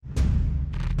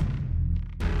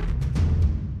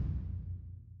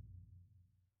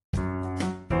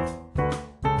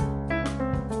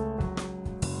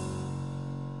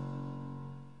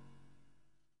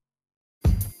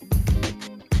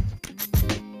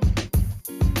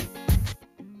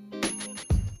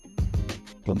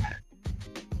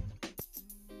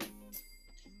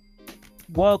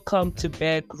Welcome to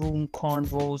Backroom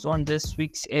Convos. On this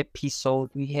week's episode,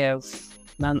 we have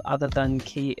none other than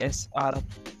KSR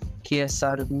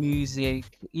Music.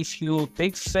 If you're a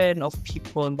big fan of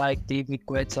people like David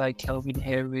Guetta, Calvin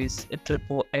Harris, a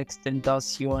Triple X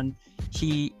Tentacion,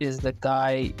 he is the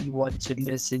guy you want to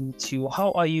listen to.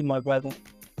 How are you, my brother?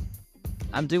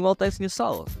 I'm doing well, thanks, and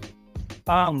yourself.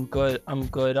 I'm good.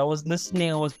 I was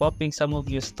listening, I was bopping some of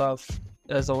your stuff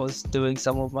as I was doing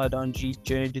some of my laundry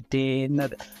during the day.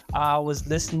 And I was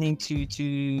listening to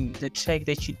the track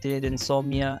that you did,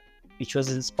 Insomnia, which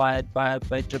was inspired by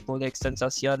Triple X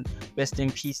Tentacion. Rest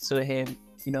in peace to him.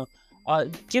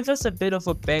 Give us a bit of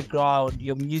a background,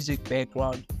 your music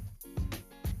background.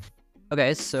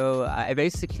 Okay, so I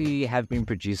basically have been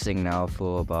producing now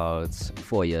for about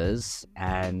 4 years,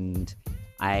 and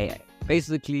I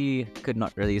basically could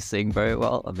not really sing very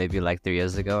well, or maybe like 3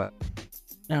 years ago.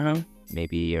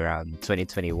 Maybe around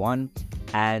 2021,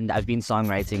 and I've been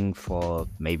songwriting for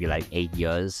maybe like 8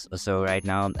 years or so right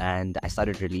now, and I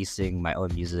started releasing my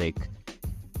own music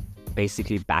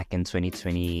basically back in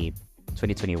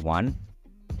 2021,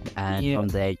 and from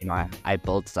there, I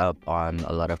built up on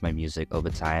a lot of my music over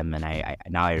time, and I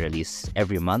now release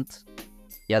every month.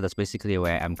 Yeah, that's basically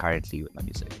where I'm currently with my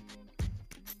music.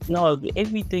 No,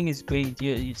 everything is great.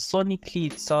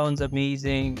 Sonically it sounds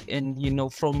amazing, and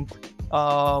from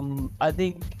I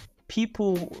think do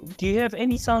you have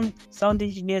any sound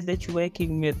engineers that you're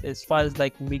working with as far as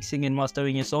like mixing and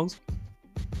mastering your songs?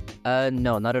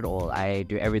 No, not at all. I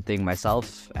do everything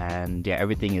myself, and yeah,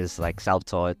 everything is like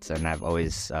self-taught, and I've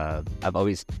always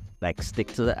like stuck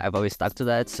to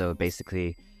that. So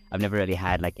basically, I've never really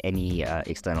had like any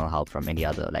external help from any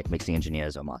other like mixing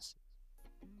engineers or masters.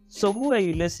 So who are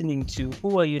you listening to?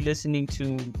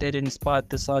 That inspired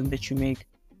the sound that you make?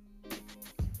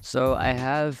 So I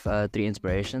have 3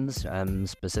 inspirations.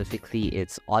 Specifically,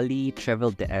 it's Ollie,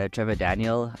 Trevor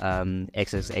Daniel,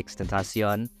 XXX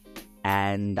Tentacion,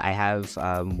 and I have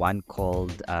one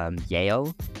called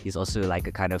Yayo. He's also like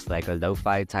a kind of like a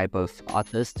lo-fi type of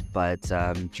artist, but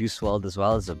Juice WRLD as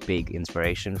well is a big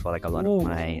inspiration for like a lot of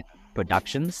my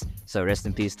productions. So rest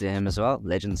in peace to him as well.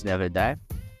 Legends never die.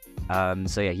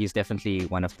 So yeah, he's definitely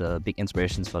one of the big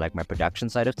inspirations for like my production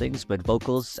side of things, but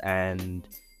vocals and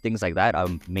things like that are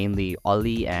mainly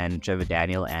Ollie and Trevor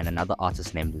Daniel and another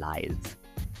artist named Lies.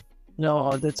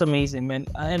 No, that's amazing, man.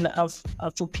 And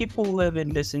for people who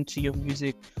haven't listened to your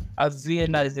music, I've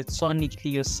realized that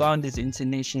sonically your sound is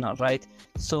international, right?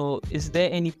 So is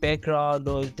there any background,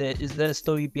 or is there a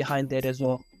story behind that as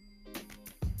well?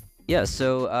 Yeah,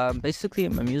 so basically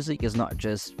my music is not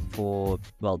just for,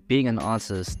 well, being an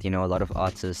artist. A lot of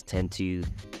artists tend to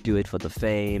do it for the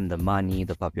fame, the money,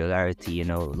 the popularity,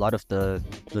 a lot of the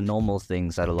normal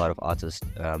things that a lot of artists,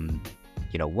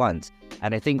 want.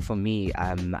 And I think for me,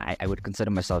 I would consider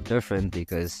myself different,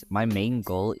 because my main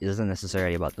goal isn't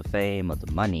necessarily about the fame or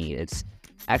the money. It's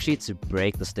actually to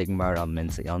break the stigma around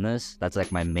mental illness. That's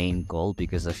like my main goal,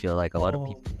 because I feel like a lot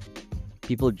of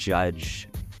people judge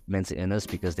mental illness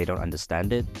because they don't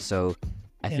understand it. So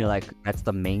I feel like that's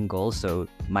the main goal. So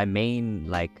my main,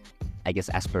 like, I guess,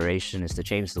 aspiration is to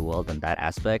change the world in that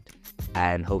aspect,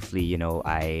 and hopefully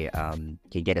I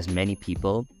can get as many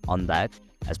people on that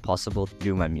as possible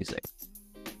through my music.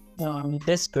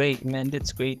 That's great, man.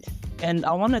 That's great. And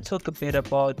I want to talk a bit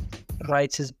about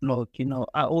writer's block.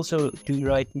 I also do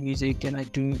write music, and I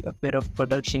do a bit of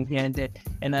production here and there,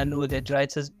 and I know that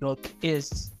writer's block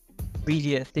is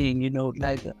really a thing.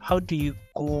 Like, how do you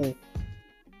go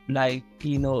like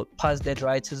past that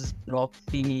writer's block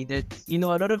thingy that a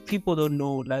lot of people don't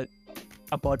know like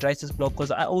about writer's block?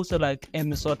 Because I also like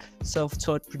am a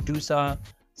self-taught producer,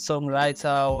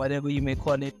 songwriter, or whatever you may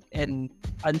call it, and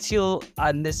until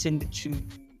I listened to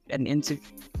an interview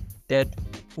that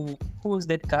who was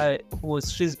that guy who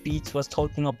was Chris Beats was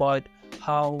talking about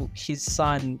how his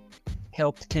son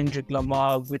helped Kendrick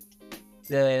Lamar with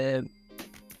the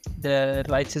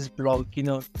writer's block.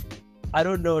 I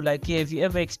don't know, like, have you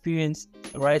ever experienced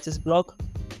writer's block?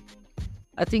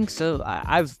 I think so.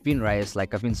 I've been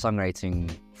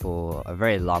songwriting for a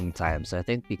very long time. So I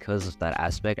think because of that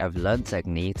aspect, I've learned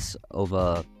techniques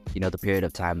over, the period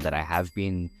of time that I have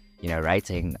been,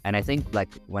 writing. And I think like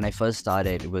when I first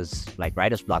started, it was like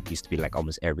writer's block used to be like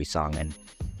almost every song. And,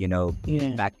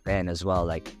 back then as well,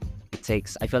 like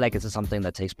I feel like it's something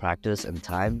that takes practice and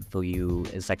time for you.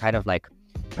 It's like kind of like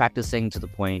practicing to the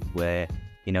point where,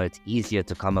 it's easier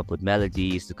to come up with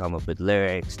melodies, to come up with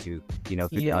lyrics, to,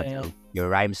 figure out your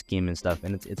rhyme scheme and stuff.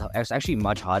 And it's actually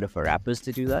much harder for rappers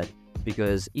to do that,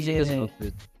 because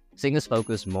singers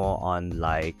focus more on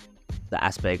like the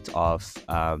aspect of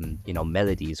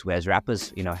melodies, whereas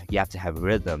rappers, you have to have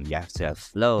rhythm, you have to have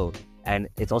flow, and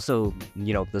it's also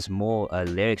there's more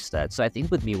lyrics to that. So I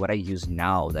think with me, what I use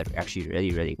now that actually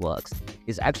really really works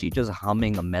is actually just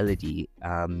humming a melody,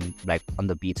 like on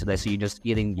the beat. So you're just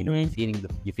feeling, you're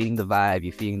feeling the vibe,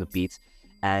 you're feeling the beats,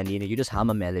 and you just hum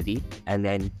a melody, and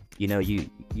then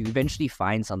you eventually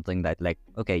find something that, like,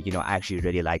 okay, I actually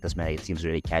really like this melody, it seems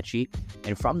really catchy,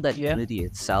 and from that Yeah. melody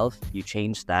itself you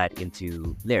change that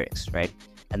into lyrics, right?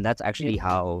 And that's actually Yeah.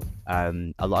 how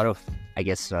a lot of, I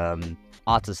guess,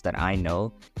 artists that I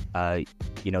know,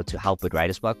 to help with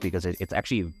writer's block, because it's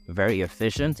actually very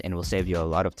efficient and will save you a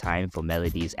lot of time for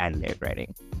melodies and lyric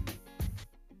writing.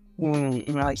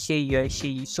 I hear you. I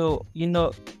hear you. So,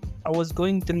 I was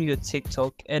going through your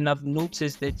TikTok and I've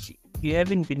noticed that you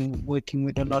haven't been working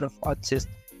with a lot of artists.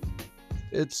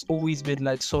 It's always been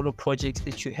like solo projects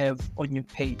that you have on your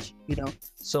page,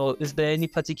 So, is there any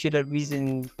particular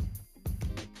reason?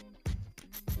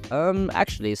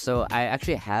 Actually, so I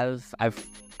actually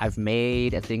I've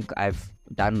made, I think I've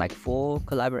done like 4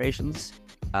 collaborations.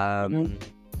 Mm,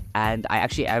 And I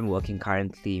actually am working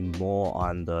currently more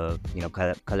on the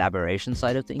collaboration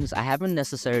side of things. I haven't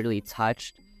necessarily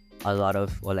touched a lot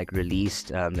of, or like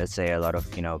released, let's say, a lot of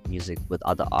music with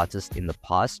other artists in the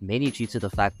past, mainly due to the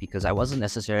fact because I wasn't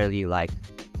necessarily like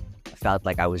felt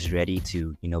like I was ready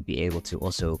to be able to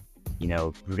also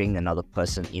bring another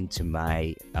person into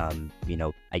my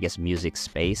I guess music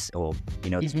space, or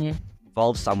mhm.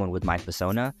 involve someone with my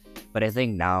persona. But I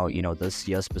think now, this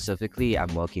year specifically,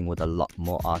 I'm working with a lot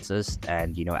more artists,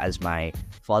 and as my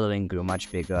following grew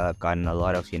much bigger, I've gotten a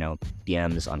lot of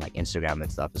DMs on like Instagram and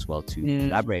stuff as well to Yeah.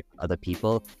 collaborate with other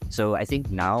people. So I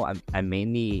think now I'm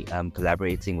mainly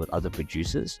collaborating with other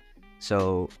producers.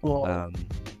 So Well, um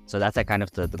so that's like kind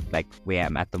of the like where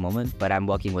I'm at the moment. But I'm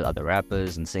working with other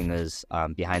rappers and singers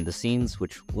behind the scenes,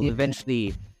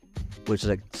 yeah. which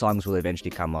like songs will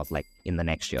eventually come up like in the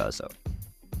next year or so.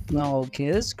 No,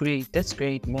 okay, that's great. That's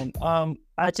great, man.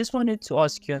 I just wanted to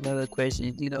ask you another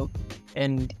question,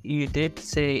 and you did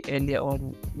say earlier on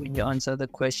when you answered the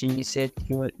question, you said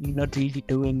you're not really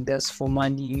doing this for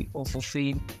money or for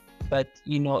fame, but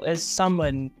as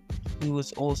someone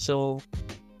who's also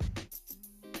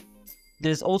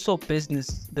there's also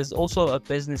a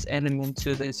business element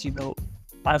to this,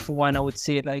 I for one I would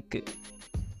say like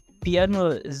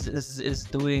piano is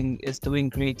doing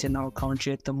great in our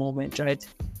country at the moment, right?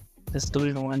 It's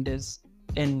doing wonders,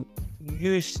 and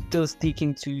you're still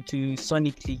sticking to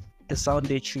sonically the sound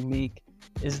that you make.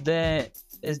 Is there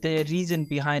a reason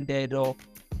behind that, or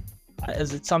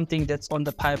is it something that's on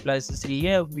the pipeline to say,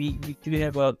 yeah, we do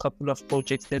have a couple of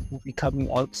projects that will be coming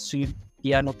out soon,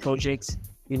 piano projects,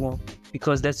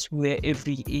 because that's where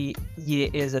every year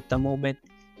is at the moment.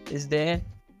 Is there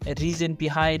a reason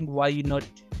behind why you're not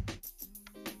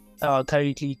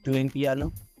currently doing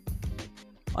piano?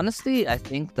 Honestly, I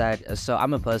think that so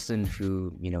I'm a person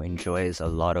who enjoys a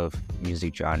lot of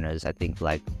music genres. I think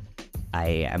like I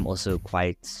am also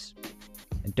quite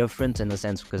different in the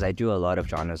sense because I do a lot of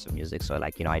genres of music. So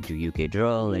like I do UK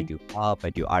drill, I Mhm, do pop, I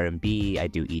do R&B, I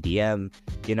do EDM.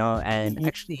 And mhm,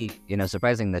 actually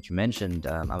surprising that you mentioned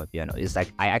I'm a piano is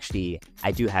like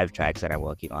I do have tracks that I'm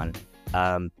working on,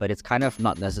 but it's kind of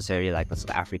not necessarily like the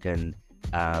South African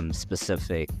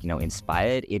specific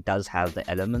inspired. It does have the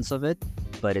elements of it,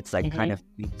 but it's like kind mhm. of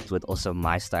tweaked with also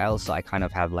my style. So I kind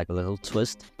of have like a little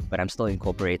twist, but I'm still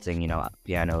incorporating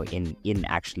piano in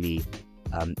actually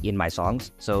in my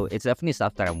songs. So it's definitely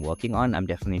stuff that I'm working on. I'm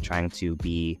definitely trying to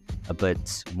be a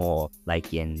bit more like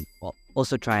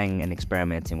also trying and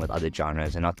experimenting with other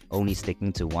genres and not only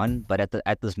sticking to one. But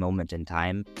at this moment in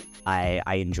time,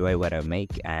 I enjoy what I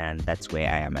make, and that's where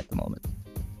I am at the moment.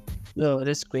 Oh,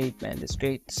 that's great, man. That's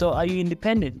great. So, are you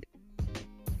independent?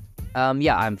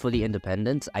 Yeah, I'm fully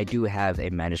independent. I do have a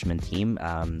management team.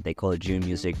 They call it June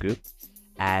Music Group,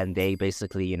 and they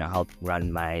basically, help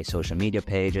run my social media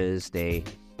pages. They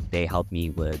help me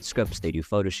with scripts. They do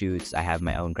photo shoots. I have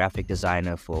my own graphic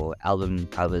designer for album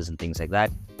covers and things like that.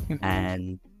 Mhm.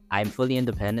 And I'm fully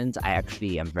independent. I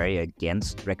actually am very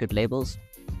against record labels,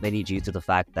 mainly due to the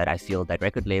fact that I feel that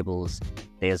record labels,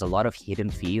 there's a lot of hidden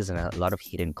fees and a lot of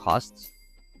hidden costs,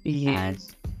 and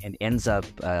Yes. it ends up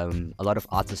a lot of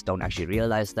artists don't actually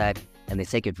realize that, and they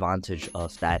take advantage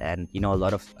of that. And a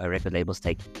lot of record labels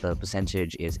take the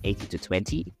percentage is 80 to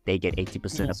 20. They get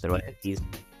 80% of Yes, the yes. royalties,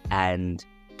 and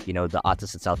the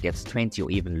artist itself gets 20 or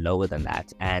even lower than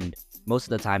that. And most of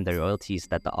the time the royalties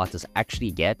that the artists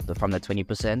actually get from the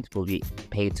 20% will be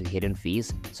paid to hidden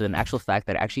fees. So in actual fact,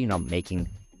 they're actually not making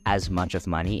as much of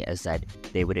money as that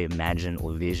they would imagine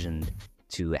or visioned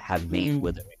to have made Mm.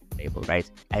 with a record label, right?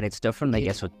 And it's different, I Yeah.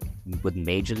 guess, with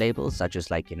major labels such as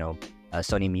like,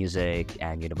 Sony Music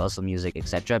and Universal Music,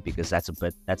 etc., because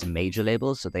that's a major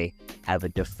label, so they have a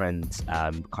different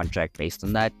contract based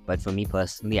on that. But for me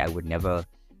personally, I would never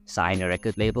sign a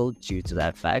record label due to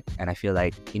that fact, and I feel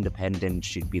like independent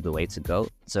should be the way to go.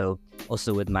 So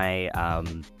also with my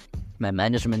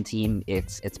management team,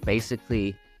 it's basically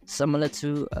similar to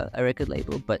a record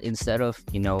label, but instead of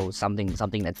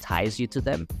something that ties you to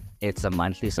them, it's a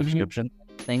monthly Hmm. subscription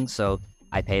thing. So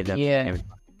I pay them Yeah. every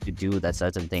month to do that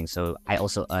certain thing. So I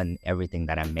also earn everything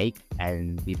that I make,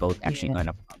 and we both actually Yeah. earn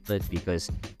a profit because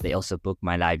they also book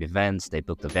my live events, they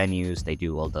book the venues, they do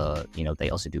all the they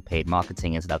also do paid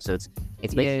marketing and stuff. So it's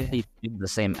Yeah. basically the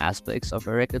same aspects of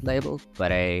a record label,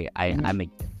 but Mhm. I'm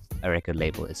against a record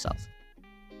label itself.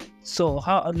 So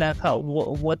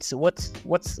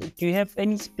what's do you have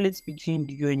any splits between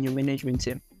you and your management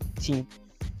team?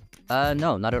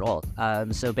 No, not at all.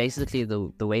 So basically,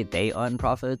 the way they earn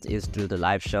profit is through the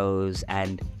live shows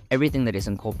and everything that is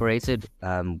incorporated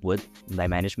with my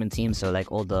management team. So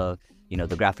like all the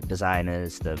the graphic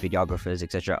designers, the videographers,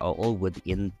 etc., are all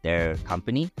within their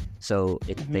company. So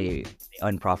Hmm. they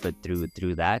earn profit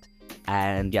through that.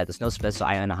 And yeah, there's no split. So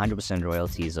I earn 100%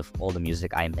 royalties of all the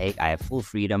music I make. I have full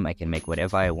freedom. I can make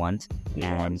whatever I want, You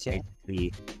and want, yeah.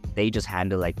 basically they just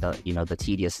handle like the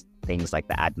tedious things like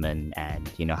the admin and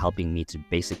helping me to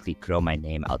basically grow my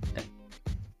name out there.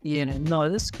 Yeah, no,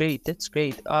 that's great. That's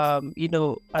great.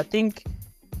 I think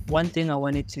one thing I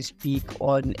wanted to speak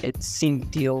on it's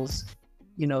sync deals.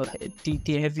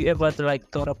 Have you ever like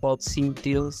thought about sync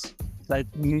deals, like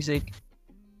music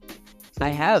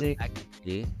I for have music?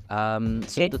 actually.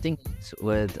 So It, the thing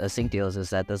with sync deals is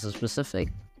that there's a specific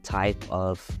type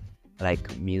of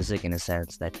like music in a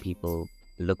sense that people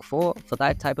look for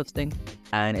that type of thing,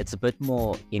 and it's a bit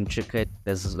more intricate.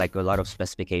 There's like a lot of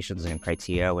specifications and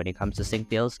criteria when it comes to sync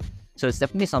deals. So it's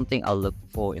definitely something I'll look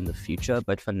for in the future.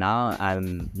 But for now,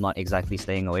 I'm not exactly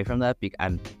staying away from that.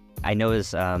 I know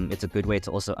it's a good way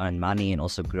to also earn money and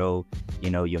also grow,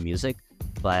 your music.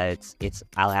 But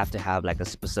I'll have to have like a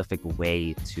specific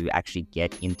way to actually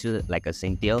get into like a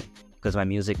sync deal because my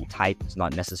music type is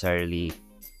not necessarily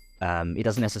it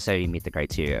doesn't necessarily meet the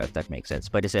criteria, if that makes sense.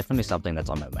 But it's definitely something that's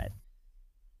on my mind.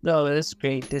 no, that's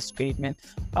great. That's great, man.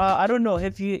 I don't know.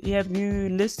 Have you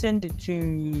listened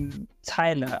to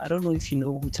Tyler? I don't know if you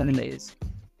know who Tyler is.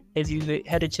 Have you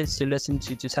had a chance to listen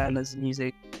to Tyler's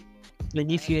music?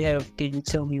 And if you have, can you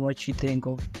tell me what you think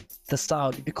of the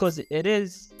sound? Because it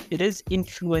is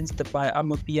influenced by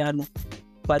Amapiano,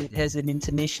 but it has an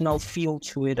international feel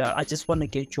to it. I just want to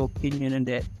get your opinion on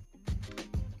that.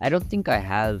 I don't think I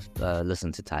have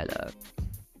listened to Tyler.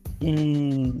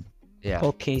 Mm, Yeah.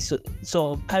 okay, so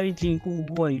currently, who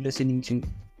are you listening to?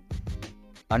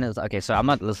 Honest. Okay, so I'm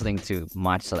not listening to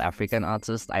much South African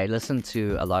artists. I listen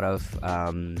to a lot of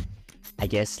I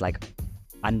guess like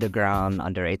underground,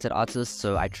 underrated artists.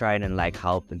 So I try and like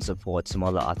help and support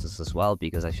smaller artists as well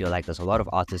because I feel like there's a lot of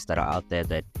artists that are out there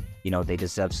that they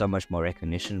deserve so much more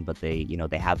recognition, but they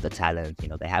have the talent,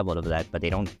 they have all of that, but they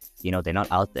don't, they're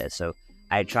not out there. So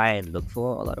I try and look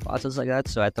for a lot of artists like that.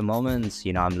 So at the moment,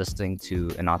 I'm listening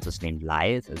to an artist named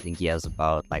Lyeth. I think he has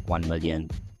about like 1 million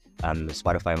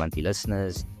Spotify monthly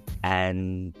listeners,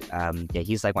 and yeah,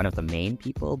 he's like one of the main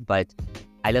people, but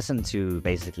I listen to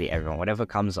basically everyone. Whatever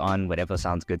comes on, whatever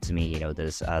sounds good to me.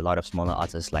 There's a lot of smaller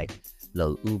artists like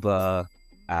Lil Uber,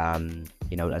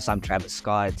 some Travis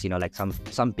Scott. Like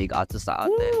some big artists are out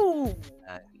there. Ooh,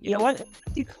 Uh, you yeah. know,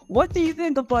 What do you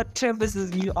think about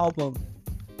Travis's new album?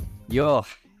 yo,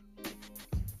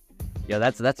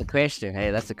 that's a question.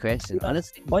 Hey, that's a question. Yeah.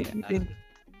 Honestly, What do you think?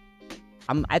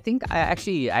 I think I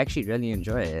actually really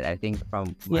enjoy it. I think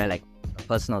from Yeah, my like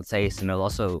personal taste and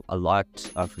also a lot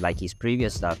of like his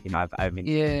previous stuff. I've been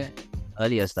yeah.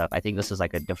 earlier stuff. I think this is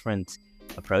like a different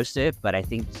approach to it, but I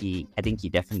think he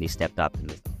definitely stepped up in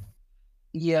this.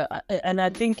 Yeah, and I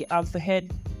think I've had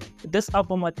this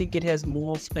album. I think it has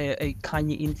more of a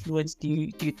Kanye influence. Do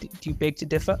you beg to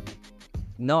differ?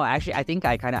 No, actually, I think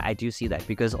I do see that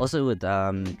because also with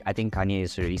I think Kanye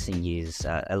is releasing his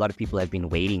a lot of people have been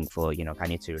waiting for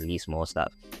Kanye to release more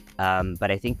stuff, but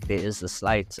I think there is a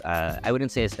slight I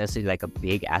wouldn't say it's necessarily like a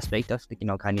big aspect of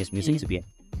Kanye's music Mm, to be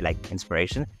like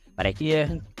inspiration, but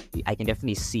yeah, I can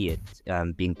definitely see it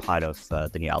being part of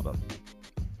the new album.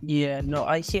 yeah. No,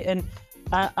 I hear, and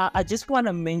I just want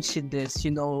to mention this,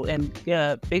 and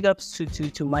yeah, big ups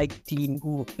to Mike Dean,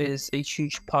 who is a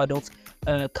huge part of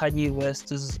Kanye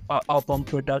West's album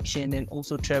production, and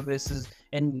also Travis's.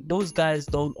 And those guys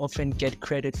don't often get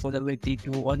credit for the work they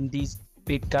do on these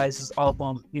big guys'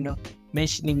 album.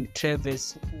 Mentioning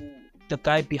Travis, who the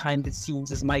guy behind the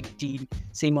scenes is Mike Dean.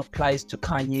 Same applies to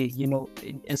Kanye.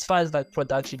 As far as like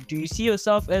production, do you see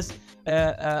yourself as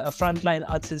a frontline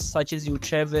artist such as you,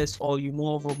 Travis, or you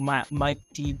more of a Mike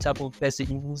Dean type of person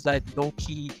who's like low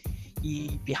key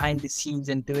behind the scenes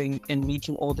and doing and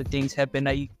making all the things happen?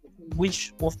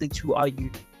 Which of the two are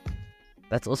you?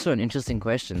 That's also an interesting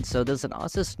question. So there's an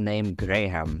artist named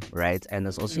Graham, right? And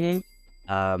there's also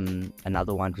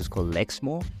another one who's called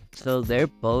Lexmore. So they're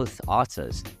both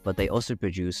artists, but they also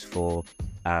produce for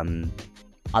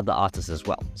other artists as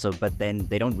well. So, but then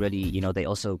they don't really, they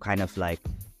also kind of like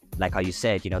how you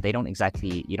said, they don't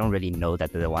exactly, you don't really know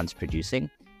that they're the ones producing.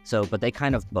 So, but they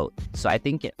kind of both. So I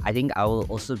think I will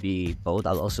also be both.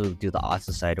 I'll also do the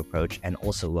artist side approach and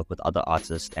also work with other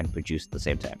artists and produce at the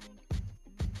same time.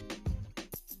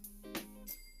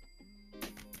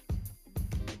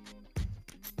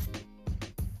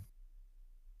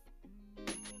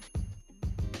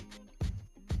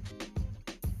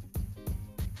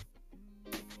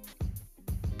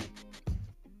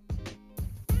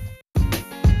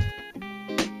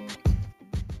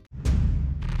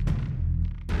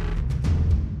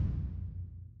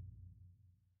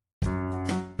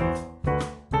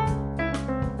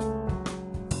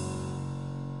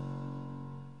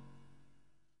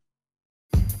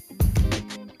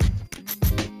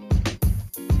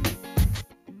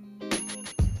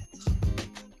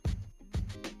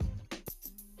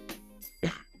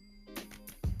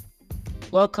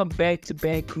 Welcome back to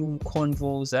Backroom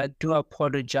Convos. I do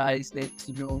apologize that,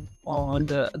 on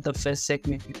the first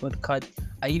segment we got cut.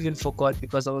 I even forgot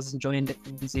because I was enjoying the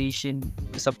conversation.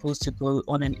 We were supposed to go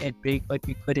on an ad break, but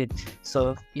we couldn't.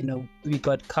 So, we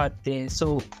got cut there.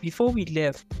 So before we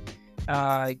left,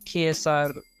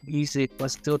 KSR Music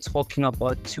was still talking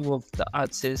about two of the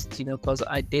artists, because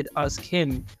I did ask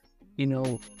him,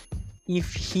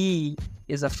 if he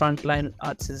is a frontline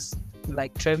artist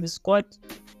like Travis Scott,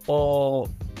 or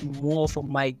more for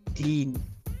Mike Dean,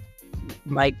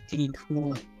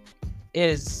 who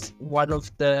is one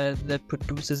of the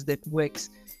producers that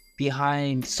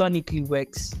sonically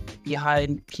works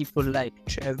behind people like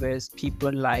Travis,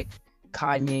 people like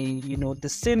Kanye. The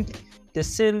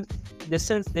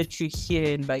synth that you hear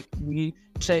in like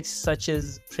tracks such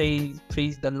as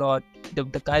Praise the Lord. The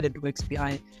guy that works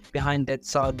behind that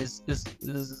sound is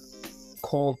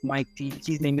called Mike Dean.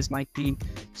 His name is Mike Dean.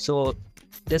 So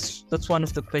that's one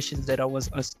of the questions that I was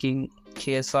asking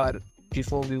KSR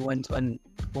before we went on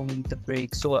the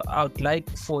break. So I would like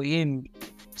for him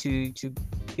to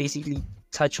basically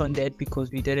touch on that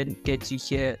because we didn't get to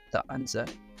hear the answer.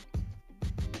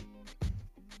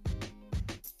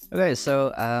 Okay,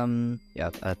 so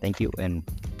thank you and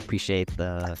appreciate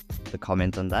the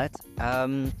comment on that.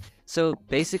 So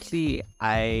basically,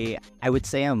 I would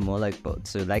say I'm more like both.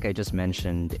 So like I just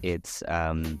mentioned, it's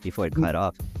before it cut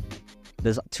off.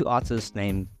 There's two artists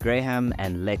named Graham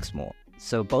and Lexmore.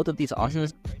 So both of these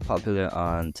artists are very popular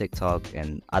on TikTok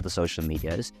and other social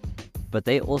medias, but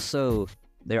they're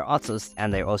artists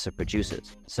and they're also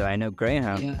producers. So I know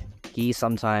Graham, he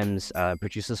sometimes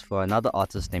produces for another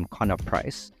artist named Connor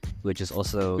Price, which is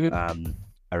also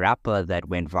a rapper that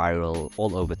went viral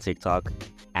all over TikTok.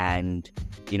 And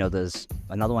there's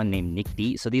another one named Nick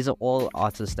D. So these are all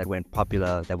artists that were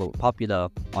popular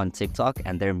on TikTok,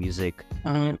 and their music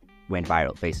went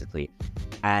viral basically.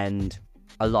 And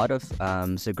a lot of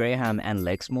so Graham and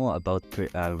Lexmore are both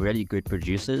really good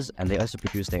producers, and they also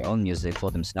produce their own music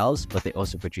for themselves, but they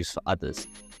also produce for others.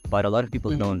 But a lot of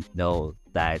people don't know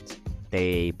that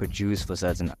they produce for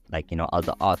certain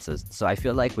other artists. So I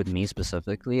feel like with me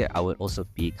specifically, I would also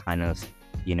be kind of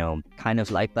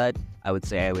like that. I would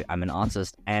say I'm an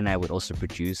artist and I would also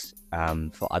produce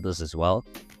for others as well.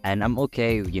 And I'm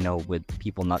okay, with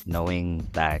people not knowing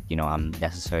that, I'm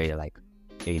necessarily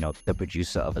the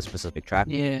producer of a specific track.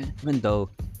 Yeah. Even though,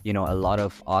 a lot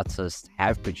of artists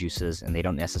have producers and they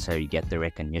don't necessarily get the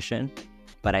recognition.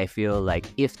 But I feel like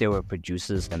if they were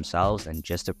producers themselves and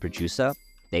just a producer,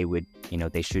 they would,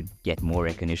 they should get more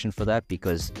recognition for that,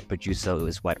 because the producer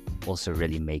is what also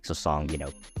really makes a song,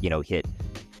 hit.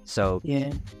 So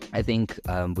yeah, I think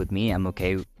with me, I'm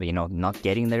okay, not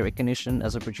getting the recognition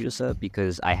as a producer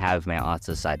because I have my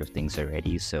artist side of things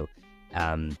already. So,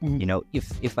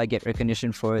 if I get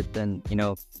recognition for it, then,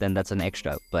 then that's an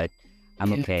extra. But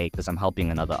I'm okay because I'm helping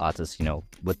another artist,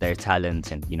 with their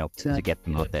talent and, to get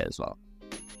them out there as well.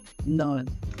 No,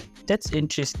 that's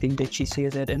interesting that you say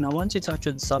that. And I want to touch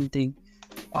on something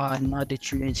now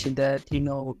that you mentioned that,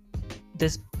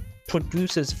 there's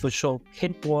producers for sure.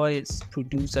 Hit Boy's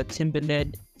producer,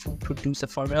 Timberland, producer,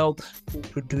 Pharrell,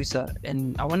 producer.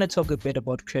 And I want to talk a bit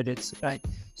about credits, right?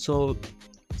 So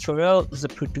Pharrell is a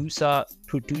producer,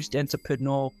 produced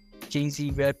entrepreneur.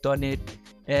 Jay-Z rapped on it.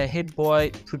 Hit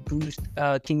Boy produced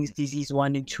King's Disease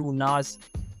 1 and 2. Nas,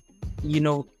 you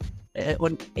know,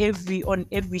 on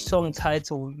every song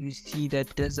title, you see that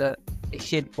there's a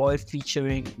Hit Boy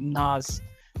featuring Nas.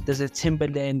 There's a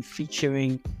Timberland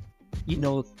featuring,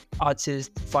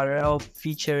 artist Pharrell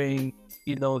featuring,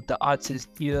 the artist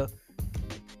here.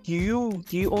 Do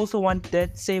you also want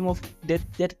that same of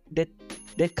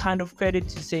that kind of credit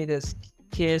to say there's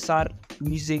KSR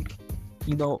music,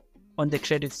 on the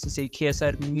credits to say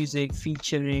KSR music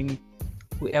featuring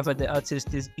whoever the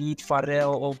artist is, be it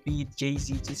Pharrell or be it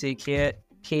Jay-Z, to say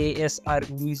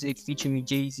KSR music featuring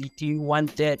Jay-Z? Do you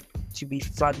want that to be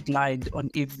frontlined on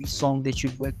every song that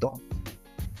you've worked on?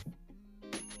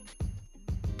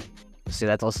 See,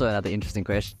 that's also another interesting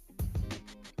question.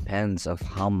 Depends of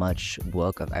how much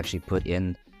work I've actually put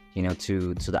in,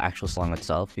 to the actual song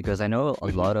itself. Because I know a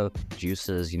lot of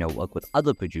producers, work with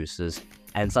other producers,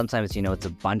 and sometimes, it's a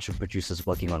bunch of producers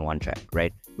working on one track,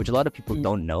 right? Which a lot of people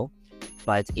don't know.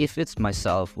 But if it's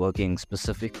myself working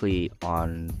specifically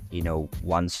on,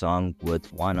 one song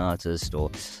with one artist or,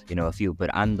 a few, but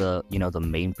I'm the, the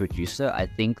main producer, I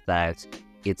think that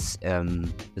it's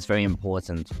very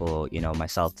important for,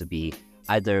 myself to be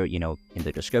either, in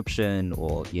the description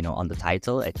or, on the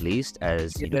title, at least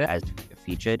as, as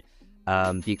featured.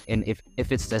 And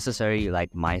if it's necessary,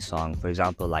 like my song, for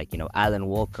example, like, Alan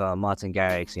Walker, Martin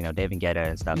Garrix, David Guetta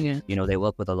and stuff, they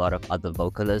work with a lot of other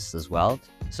vocalists as well.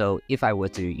 So if I were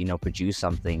to, produce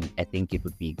something, I think it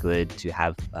would be good to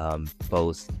have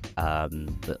both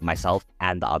myself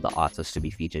and the other artists to be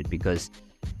featured, because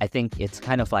I think it's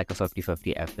kind of like a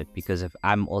 50-50 effort. Because if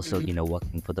I'm also,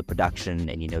 working for the production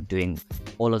and, doing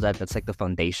all of that, that's like the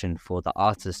foundation for the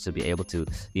artist to be able to,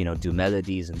 do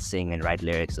melodies and sing and write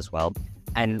lyrics as well.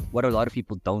 And what a lot of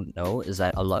people don't know is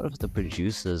that a lot of the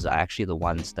producers are actually the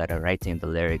ones that are writing the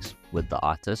lyrics with the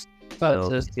artist.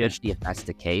 So especially if that's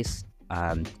the case,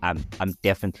 I'm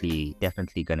definitely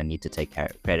gonna need to take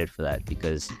credit for that,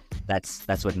 because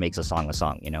that's what makes a song,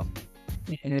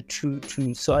 Yeah, true.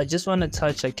 So I just want to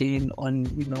touch again on,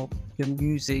 your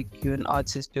music. You're an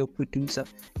artist, you're a producer.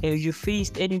 Have you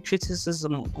faced any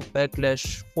criticism or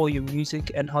backlash for your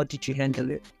music, and how did you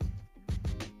handle it?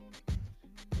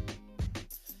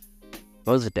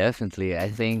 Most definitely. I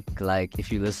think, like,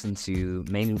 if you listen to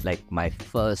mainly like my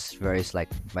first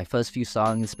few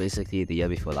songs, basically the year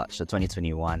before last, so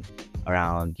 2021,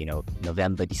 around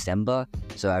November, December.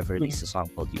 So I've released a song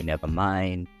called "You Never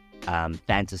Mind,"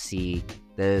 Fantasy.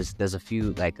 There's a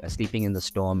few, like Sleeping in the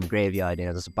Storm, Graveyard.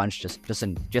 There's a bunch,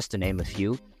 just to name a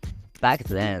few. Back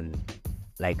then,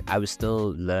 like, I was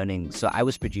still learning, so I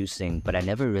was producing, but I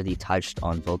never really touched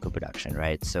on vocal production,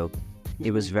 right? So it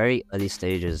was very early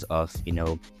stages of,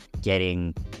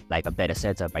 getting like a better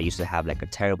setup. I used to have like a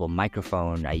terrible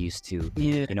microphone. I used to,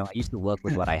 work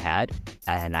with what I had,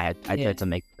 and I tried to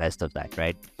make the best of that,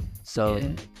 right? So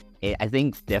I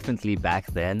think definitely back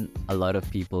then, a lot of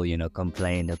people,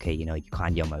 complained, okay, you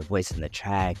can't hear my voice in the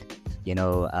track,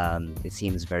 it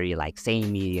seems very like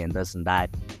samey and this and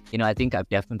that. I think I've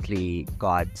definitely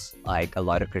got like a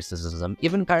lot of criticism,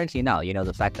 even currently now,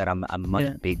 the fact that I'm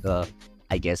much bigger,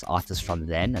 I guess, artist from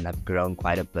then, and I've grown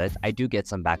quite a bit. I do get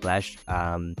some backlash,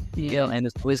 and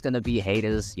there's always going to be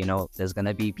haters, there's going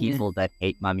to be people that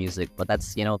hate my music, but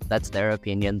that's, that's their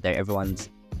opinion. Everyone's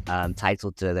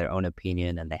entitled to their own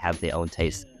opinion, and they have their own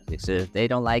taste. So if they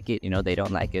don't like it, they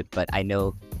don't like it. But I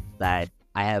know that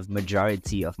I have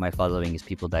majority of my following is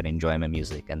people that enjoy my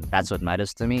music, and that's what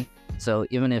matters to me. So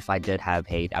even if I did have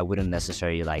hate, I wouldn't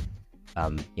necessarily like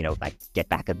get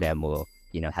back at them or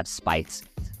have spite.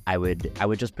 I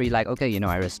would just be like, okay,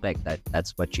 I respect that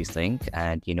that's what you think,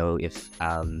 and if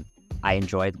I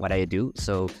enjoyed what I do,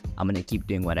 so I'm gonna keep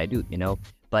doing what I do,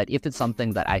 But if it's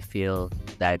something that I feel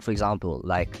that, for example,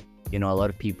 like, a lot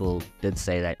of people did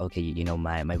say that, okay,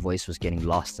 my voice was getting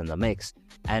lost in the mix.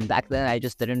 And back then, I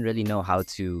just didn't really know how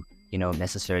to,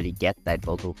 necessarily get that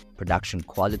vocal production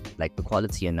quality, like the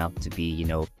quality enough to be,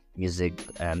 music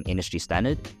industry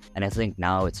standard. And I think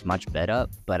now it's much better,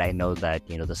 but I know that,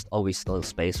 there's always still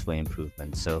space for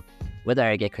improvement. So whether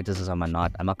I get criticism or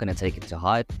not, I'm not going to take it to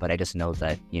heart, but I just know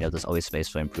that, there's always space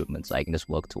for improvement. So I can just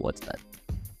work towards that.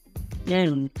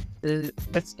 Yeah,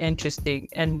 that's interesting.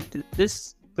 And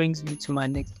this brings me to my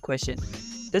next question.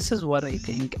 This is what I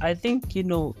think. I think,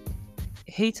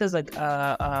 haters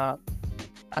are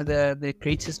the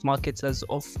greatest marketers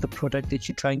of the product that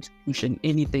you're trying to push in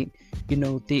anything.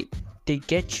 They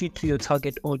get you to your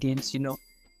target audience,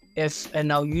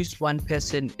 and I'll use one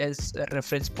person as a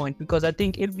reference point, because I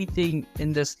think everything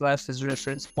in this life is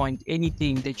reference point.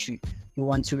 Anything that you you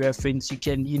want to reference, you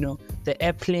can, the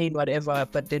airplane, whatever.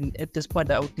 But then at this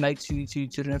point, I would like to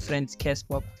reference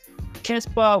Casper.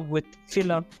 Casper with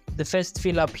fill up, the first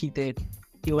fill up he did.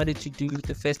 He wanted to do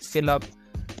the first fill up.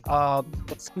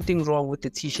 Something wrong with the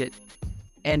t-shirt,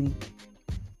 and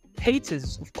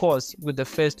haters, of course, were the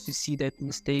first to see that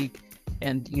mistake,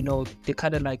 and they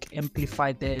kind of like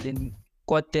amplified that and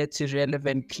got that to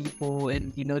relevant people,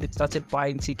 and they started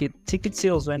buying ticket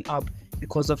sales went up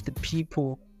because of the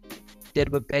people that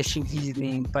were bashing his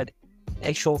name, but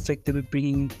actual fact they were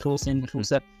bringing closer and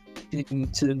closer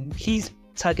to his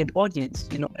target audience,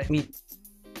 you know what I mean?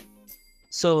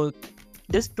 So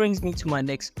this brings me to my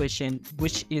next question,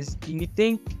 which is, do you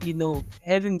think,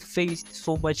 having faced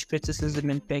so much criticism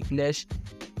and backlash,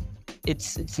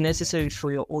 it's necessary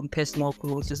for your own personal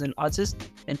growth as an artist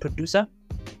and producer?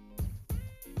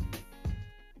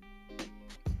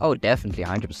 Oh, definitely,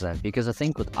 100%. Because I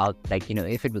think without, like,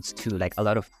 if it was too, like, a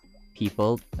lot of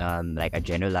people, like, are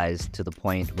generalized to the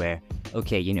point where,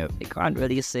 okay, they can't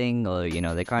really sing, or,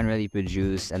 they can't really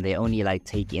produce, and they only, like,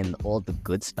 take in all the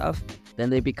good stuff, then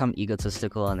they become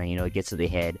egotistical, and then, it gets to their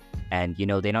head, and,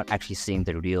 they're not actually seeing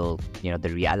the real,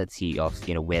 the reality of,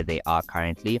 where they are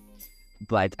currently.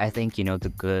 But I think,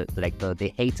 the good, like,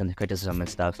 the hate and the criticism and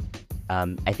stuff,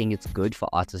 I think it's good for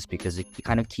artists because it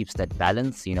kind of keeps that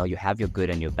balance. You have your good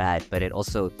and your bad, but it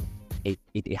also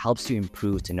it helps you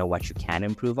improve, to know what you can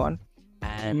improve on.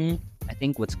 And I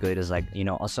think what's good is, like,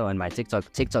 also on my TikTok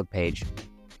page,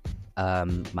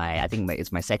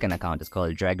 it's my second account. It's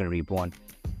called Dragon Reborn.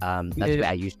 That's where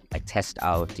I usually, like, test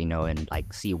out, and,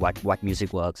 like, see what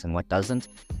music works and what doesn't.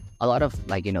 A lot of,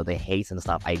 like, the hate and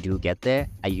stuff I do get there,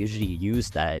 I usually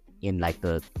use that in, like,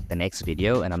 the next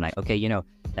video, and I'm like, okay,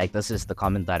 like, this is the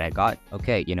comment that I got.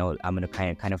 Okay, I'm gonna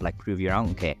kind of like prove you wrong.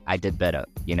 Okay, I did better.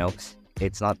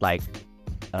 It's not like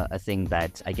a thing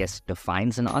that, I guess,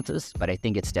 defines an artist, but I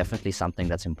think it's definitely something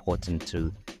that's important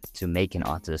to make an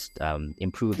artist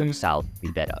improve themselves,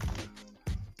 be better.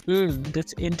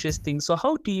 That's interesting. So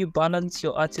how do you balance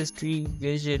your artistry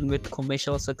vision with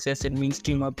commercial success and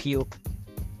mainstream appeal?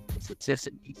 Success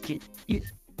and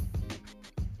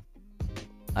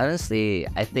Honestly,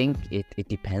 I think it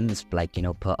depends, like,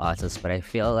 per artist, but I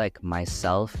feel like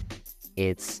myself,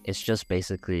 it's just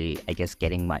basically, I guess,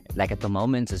 getting my, like, at the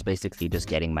moment, it's basically just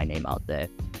getting my name out there,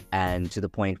 and to the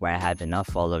point where I have enough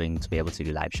following to be able to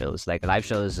do live shows. Like, live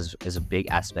shows is a big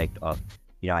aspect of,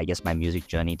 I guess, my music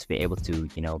journey, to be able to,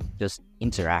 just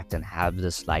interact and have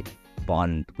this, like,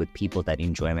 bond with people that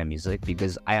enjoy my music,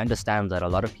 because I understand that a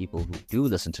lot of people who do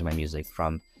listen to my music,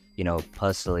 from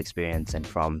personal experience, and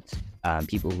from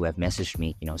people who have messaged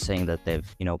me, saying that they've,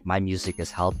 my music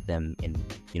has helped them in,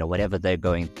 whatever they're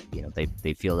going,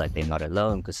 they feel like they're not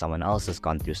alone because someone else has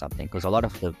gone through something. Because a lot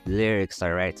of the lyrics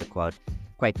I write are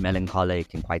quite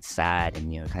melancholic and quite sad,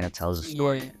 and, kind of tells a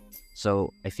story. Yeah.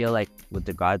 So I feel like with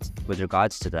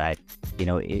regards to that,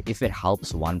 if it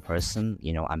helps one person,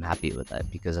 I'm happy with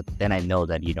that, because then I know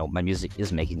that, my music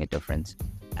is making a difference.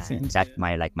 And that's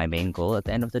my main goal at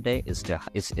the end of the day, is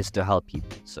to help people.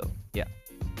 So yeah.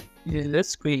 Yeah,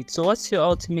 that's great. So what's your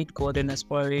ultimate goal and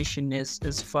aspiration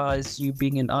as far as you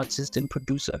being an artist and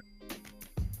producer?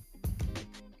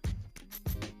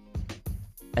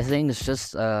 I think it's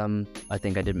just, I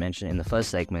think I did mention in the first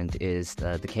segment, is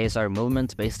the KSR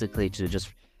movement, basically to just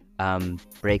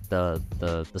break the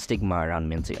stigma around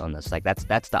mental illness. Like,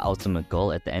 that's the ultimate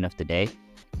goal at the end of the day,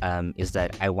 is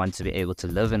that I want to be able to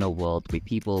live in a world where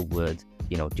people with,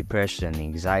 depression,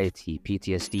 anxiety,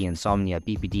 PTSD, insomnia,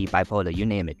 BPD, bipolar, you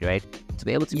name it, right? To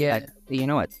be able to be like, you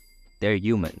know what, they're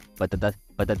human, but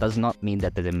that does not mean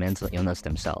that they're the mental illness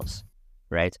themselves,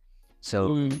 right?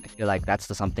 So I feel like that's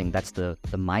the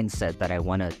mindset that I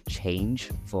want to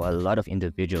change for a lot of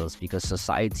individuals, because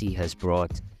society has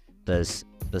brought this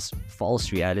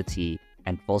false reality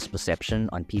and false perception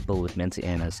on people with mental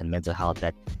illness and mental health,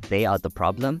 that they are the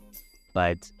problem,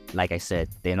 but like I said,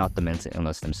 they're not the mental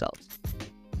illness themselves.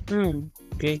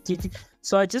 Great.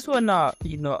 So I just wanna,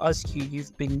 ask you.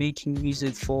 You've been making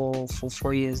music for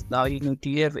 4 years now. Do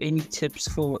you have any tips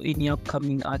for any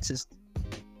upcoming artists?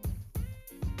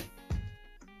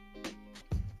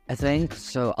 I think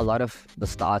so. A lot of the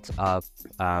startup,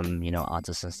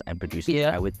 artists and producers,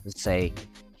 I would say,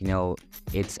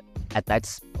 it's at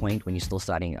that point when you're still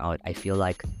starting out, I feel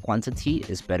like quantity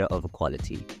is better over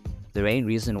quality. The main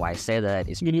reason why I say that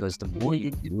is because the more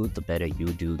you do, the better you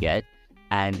do get.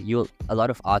 And a lot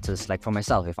of artists, like for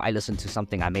myself, if I listen to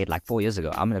something I made like 4 years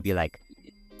ago, I'm gonna be like,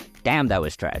 damn, that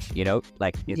was trash,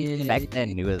 Like, back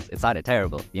then it sounded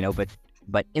terrible,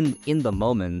 But in the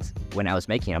moment when I was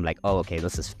making it, I'm like, oh, okay,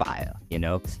 this is fire,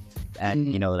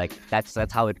 And like that's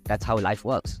how life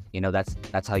works.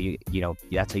 That's how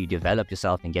that's how you develop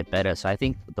yourself and get better. So I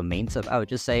think the main tip I would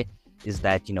just say is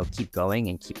that keep going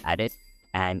and keep at it,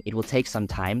 and it will take some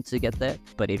time to get there,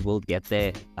 but it will get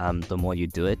there the more you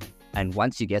do it. And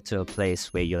once you get to a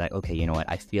place where you're like, okay, you know what,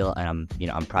 I feel I'm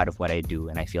proud of what I do,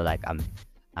 and I feel like I'm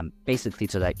basically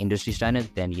to that industry standard,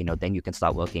 then then you can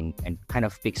start working and kind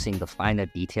of fixing the finer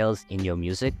details in your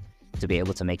music to be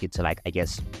able to make it to, like, I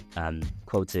guess,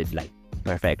 quoted, like,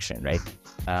 perfection, right?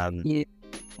 Yeah.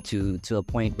 To a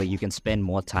point where you can spend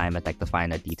more time at, like, the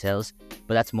finer details,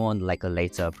 but that's more on, like, a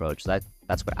later approach.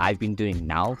 That's what I've been doing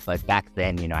now, but back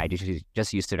then, I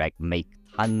just used to, like, make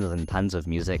tons and tons of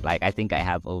music. Like, I think I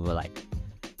have over like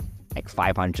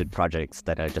 500 projects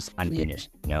that are just unfinished.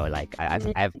 Like, I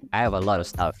have a lot of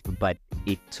stuff, but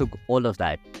it took all of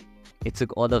that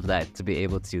to be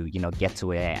able to get to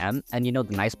where I am. And the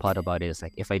nice part about it is,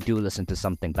 like, if I do listen to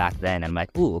something back then, I'm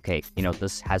like, oh, okay,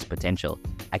 this has potential,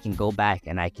 I can go back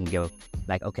and I can go,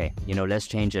 like, okay, let's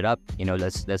change it up,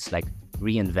 let's like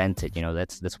reinvent it,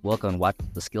 let's work on what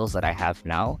the skills that I have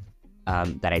now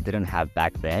that I didn't have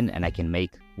back then, and I can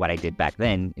make what I did back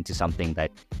then into something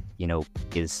that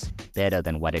is better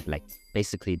than what it, like,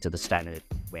 basically to the standard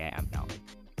where I am now.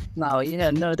 Now,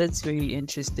 yeah, no, that's very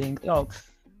interesting.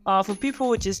 For people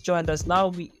who just joined us now,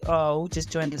 on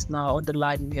the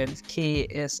line, we have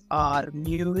KSR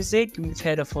Music. We've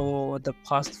had it for the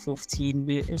past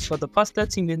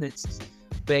 30 minutes.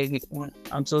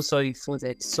 I'm so sorry for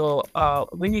that. So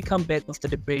when we come back after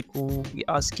the break, we'll be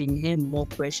asking him more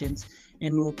questions,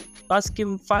 and we'll ask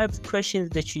him 5 questions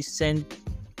that you sent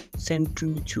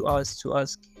through to us to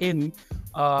ask him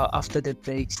after the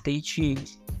break. Stay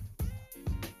tuned.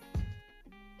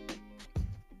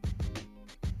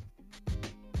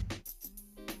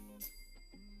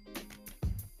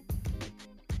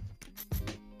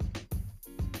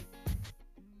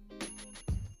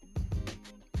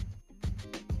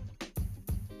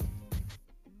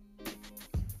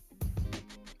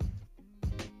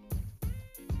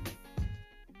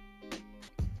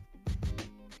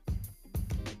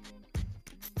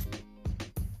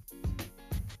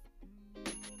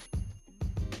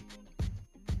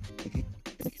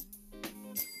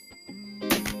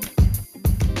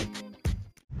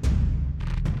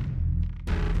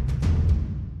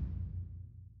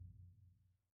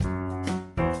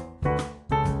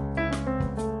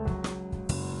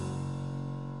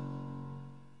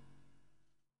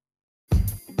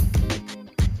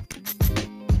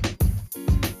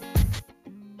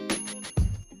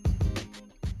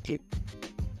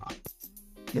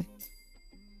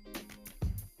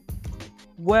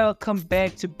 Welcome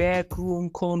back to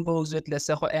Backroom Convos with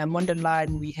Lesejo. And on the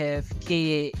line we have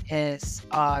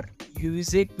KSR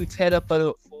Music. We've had up for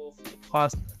the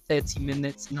past 30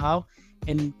 minutes now,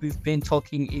 and we've been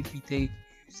talking everyday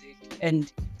music.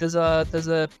 And there's a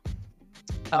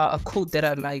quote that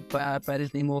I like by the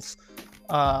name of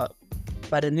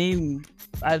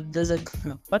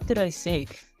what did I say?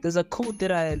 There's a quote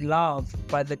that I love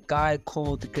by the guy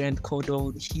called Grant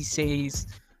Cardone. He says,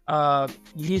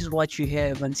 use what you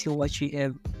have until what you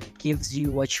have gives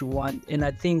you what you want. And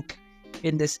I think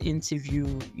in this interview,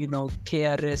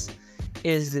 KRS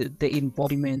is the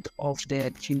embodiment of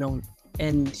that,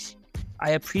 and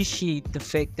I appreciate the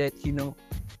fact that, you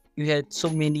had so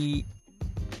many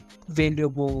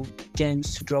valuable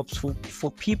gems to drop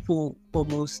for people who are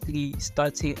mostly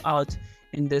starting out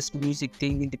in this music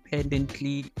thing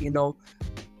independently. Do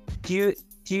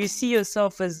you see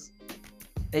yourself as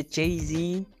a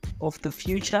Jay-Z of the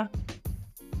future?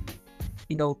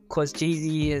 Because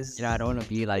Jay-Z is... I don't want to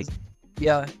be like...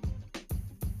 Yeah.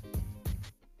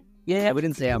 I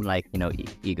wouldn't say I'm like,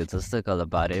 egotistical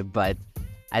about it, but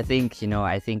I think,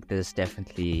 there's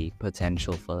definitely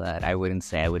potential for that. I wouldn't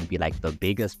say I would be like the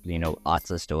biggest,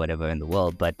 artist or whatever in the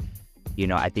world, but,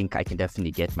 I think I can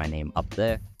definitely get my name up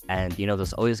there. And,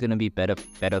 there's always going to be better,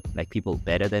 like people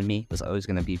better than me. There's always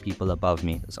going to be people above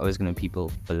me. There's always going to be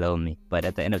people below me. But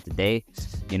at the end of the day,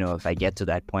 if I get to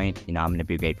that point, I'm going to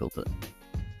be grateful for it.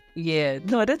 Yeah,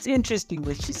 no, that's interesting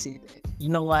what you say that. You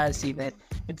know why I say that?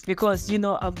 It's because,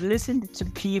 I've listened to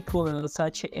people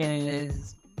such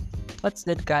as, what's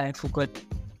that guy? I forgot.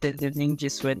 The name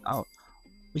just went out.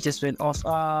 We just went off.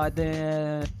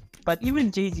 But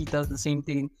even Jay-Z does the same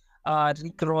thing.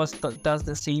 Rick Ross does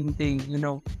the same thing.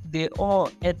 They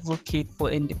all advocate for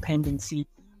independency,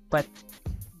 but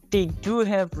they do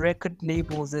have record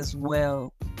labels as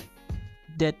well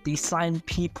that they sign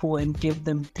people and give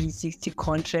them 360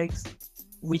 contracts,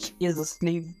 which is a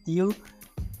slave deal.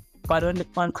 But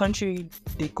on contrary,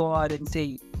 they go out and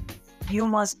say, you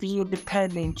must be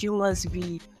independent, you must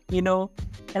be,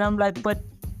 And I'm like, but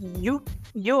you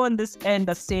you on this end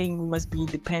are saying you must be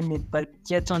independent, but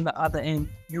yet on the other end,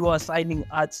 you are signing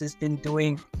artists and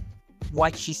doing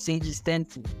what she said you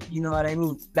stand for. You know what I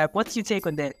mean? Like, what's your take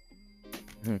on that?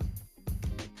 Mhm.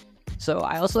 So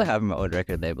I also have my own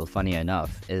record label. Funny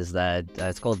enough, is that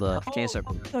it's called the KSR Sorry.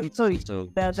 Productions. So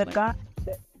The, it's the like, guy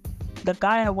the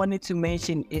guy I wanted to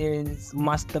mention is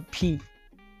Master P.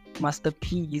 Master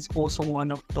P is also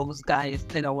one of those guys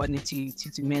that I wanted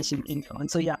to mention in on.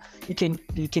 So yeah, you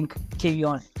can carry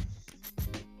on.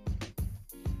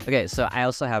 okay, so I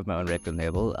also have my own record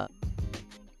label,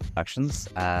 Productions.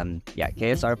 Yeah,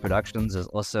 KSR Productions is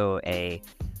also a.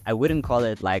 I wouldn't call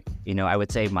it like, I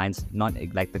would say mine's not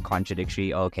like the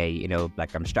contradictory. Okay,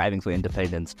 like I'm striving for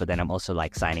independence, but then I'm also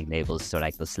like signing labels, so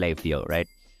like the slave deal, right?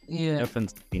 Yeah.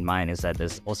 Difference between mine is that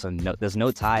there's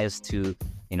no ties to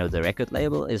the record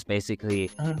label. Is basically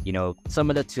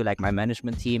similar to like my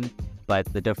management team,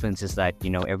 but the difference is that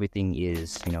everything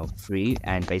is free,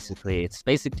 and basically it's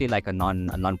basically like a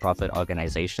non-profit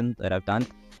organization that I've done,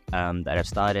 that I've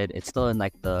started. It's still in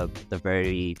like the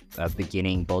very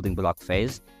beginning building block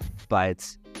phase, but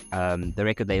the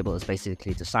record label is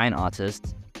basically to sign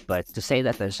artists, but to say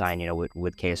that they're signed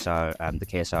with KSR, the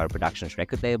KSR Productions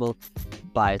record label.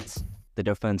 But the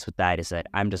difference with that is that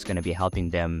I'm just going to be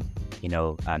helping them,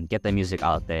 get their music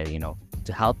out there,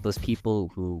 to help those people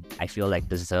who I feel like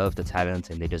deserve the talent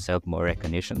and they deserve more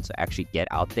recognition to actually get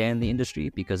out there in the industry,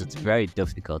 because it's very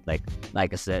difficult. Like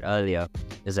I said earlier,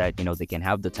 is that, they can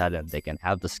have the talent, they can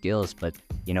have the skills, but,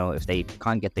 if they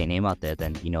can't get their name out there,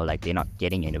 then, like they're not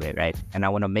getting anywhere, right? And I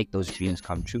want to make those dreams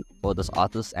come true for those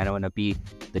artists, and I want to be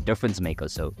the difference maker.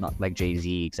 So not like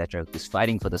Jay-Z, etc., who's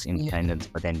fighting for this independence,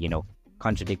 but then,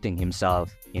 contradicting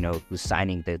himself, who's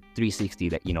signing the 360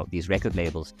 that, these record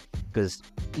labels, because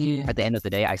at the end of the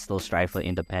day, I still strive for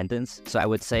independence. So I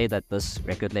would say that this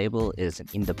record label is an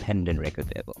independent record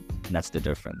label, and that's the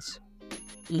difference.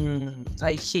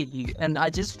 I hear you, and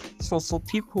I just for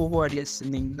people who are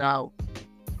listening now,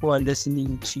 who are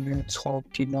listening to you talk,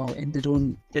 and they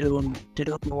don't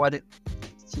know what a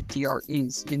TDL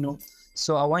is,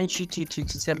 So I want you to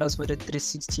tell us what a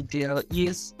 360 deal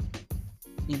is.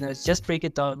 Just break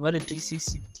it down, what a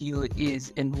 360 deal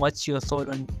is, and what's your thought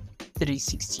on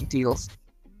 360 deals?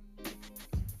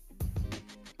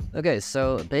 Okay,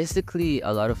 so basically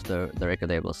a lot of the record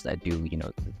labels that do,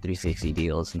 the 360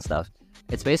 deals and stuff,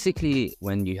 it's basically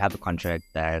when you have a contract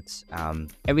that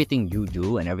everything you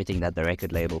do and everything that the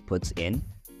record label puts in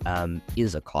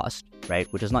is a cost, right?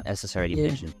 Which is not necessarily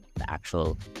mentioned in the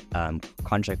actual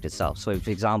contract itself. So, for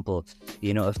example,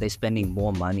 if they're spending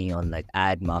more money on like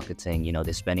ad marketing,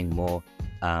 they're spending more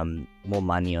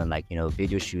money on like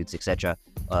video shoots, etc.,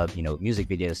 music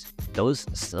videos, those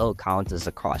still count as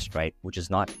a cost, right? Which is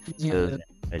not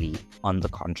necessarily on the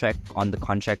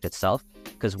contract itself.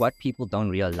 Because what people don't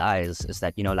realize is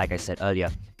that, like I said earlier,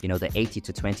 the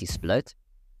 80-20 split,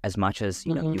 as much as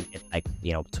you get like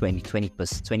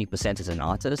 20% as an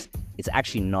artist, it's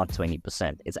actually not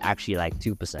 20%. It's actually like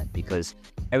 2%, because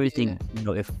everything,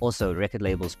 if also record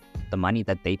labels, the money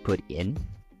that they put in,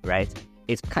 right,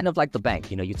 it's kind of like the bank.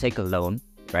 You take a loan,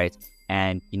 right,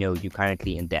 and you're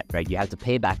currently in debt, right? You have to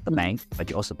pay back the bank, but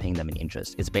you're also paying them in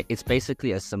interest. It's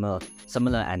basically a similar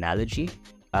analogy.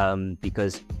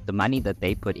 Because the money that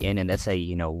they put in, and let's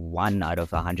say 1 out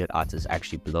of 100 artists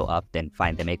actually blow up, then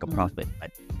fine, they make a profit.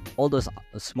 But all those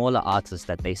smaller artists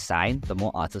that they sign, the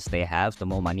more artists they have, the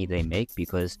more money they make,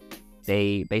 because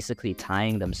they basically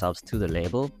tying themselves to the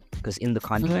label. Because in the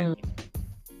contract,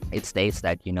 it states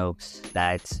that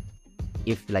that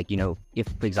if if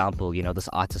for example this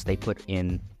artist, they put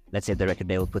in, let's say the record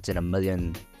label puts in a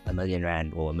million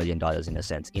rand or $1 million in a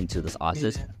sense into this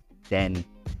artist, then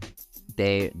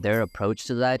their approach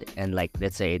to that, and like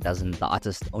let's say the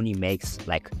artist only makes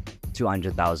like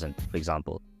 200,000, for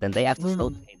example, then they have to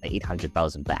still pay the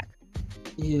 800,000 back,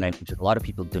 right? Which a lot of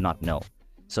people do not know.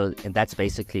 So, and that's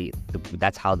basically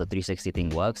that's how the 360 thing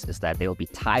works, is that they will be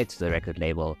tied to the record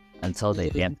label until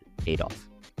they get paid off.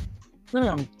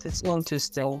 That's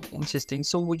interesting.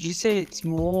 So would you say it's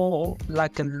more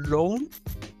like a loan?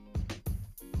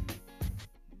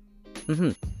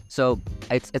 So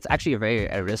it's actually a very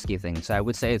risky thing. So I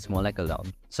would say it's more like a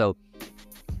loan. So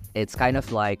it's kind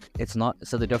of like, it's not,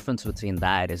 so the difference between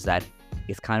that is that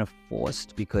it's kind of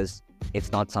forced, because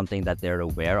it's not something that they're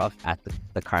aware of at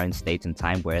the current state in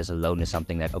time, whereas a loan is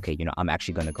something that, okay, I'm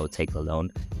actually going to go take the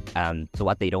loan. So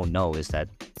what they don't know is that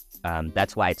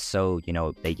that's why it's so,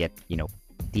 they get,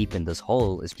 deep in this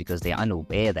hole, is because they're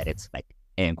unaware that it's like,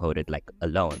 air quoted, like a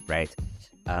loan, right?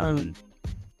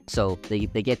 So they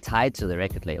get tied to the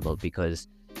record label because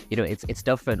it's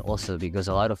different also because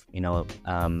a lot of,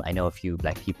 I know a few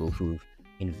black people who've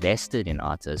invested in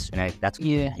artists, and that's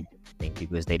Yeah, thing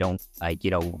because they don't like,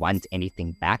 want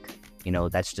anything back.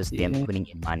 That's just them yeah, putting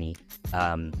in money.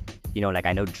 Like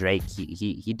I know Drake,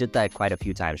 he did that quite a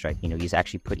few times, right? He's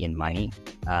actually put in money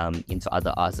into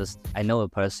other artists. I know a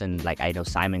person, like I know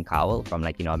Simon Cowell from,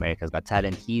 like, America's Got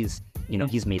Talent. yeah,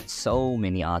 He's made so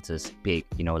many artists big,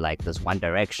 like there's One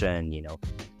Direction,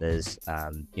 there's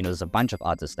a bunch of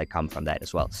artists that come from that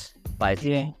as well. But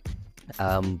yeah,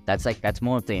 that's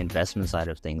more of the investment side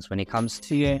of things. When it comes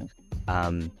to yeah,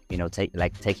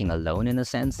 taking a loan, in a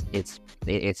sense, it's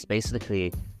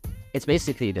basically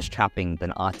just trapping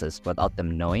an artist without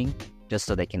them knowing, just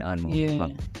so they can earn more. yeah.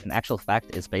 But in actual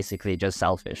fact, it's basically just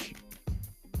selfish.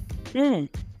 Mm,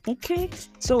 okay.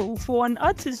 So for an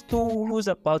artist who's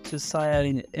about to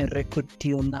sign a record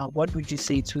deal now, what would you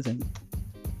say to them?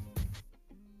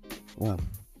 Wow.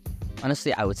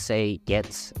 Honestly, I would say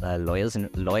get lawyers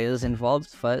involved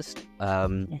first.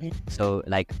 So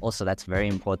like also that's very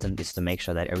important, is to make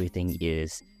sure that everything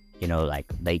is, like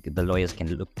the lawyers can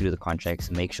look through the contracts,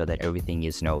 make sure that everything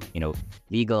is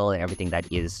legal, and everything that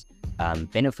is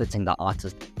benefiting the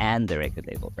artist and the record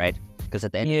label, right? Because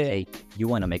at the end of the Yeah, day, you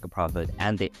want to make a profit,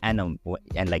 and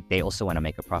like they also want to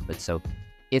make a profit. So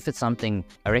if it's something,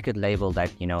 a record label that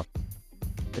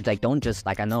but like, don't just,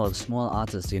 like, I know small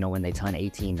artists, when they turn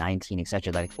 18, 19,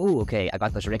 etc. Like, oh, okay, I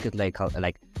got this record label,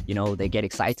 like, they get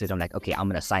excited. I'm like, okay, I'm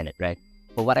gonna sign it, right?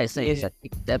 But what I say is yeah,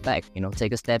 that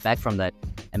take a step back from that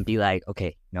and be like,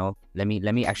 okay, let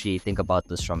me actually think about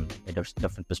this from a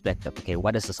different perspective. Okay,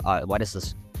 what is this art? What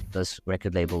is this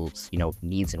record label's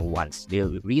needs and wants?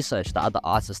 Research the other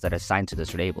artists that are signed to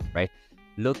this label, right?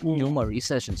 Do more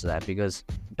research into that, because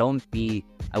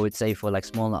I would say, for like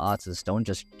smaller artists, don't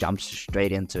just jump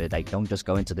straight into it. Like, don't just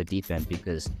go into the deep end,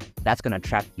 because that's going to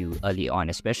trap you early on,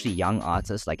 especially young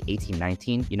artists like 18,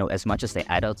 19. As much as they're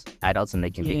adults and they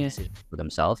can make yeah, decisions for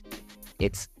themselves,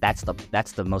 that's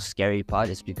the most scary part,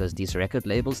 is because these record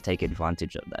labels take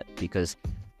advantage of that. Because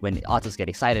when artists get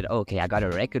excited, oh, okay, I got a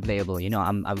record label,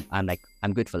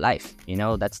 I'm good for life.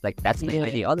 That's the yeah,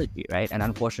 ideology, right? And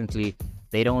unfortunately,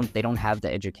 they don't have the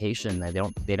education. They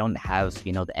don't have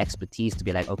the expertise to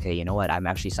be like, okay, you know what, I'm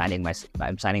actually signing my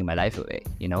life away.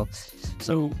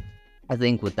 So I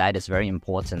think with that, it's very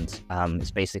important.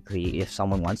 It's basically, if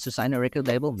someone wants to sign a record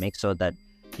label, make sure that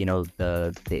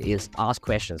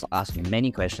ask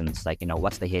many questions, like,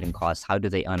 what's the hidden cost? How do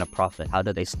they earn a profit? How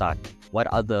do they start? What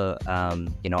other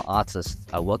artists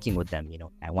are working with them?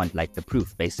 I want, like, the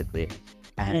proof, basically.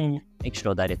 And mm, make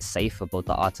sure that it's safe for both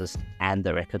the artist and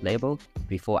the record label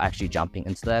before actually jumping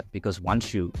into that. Because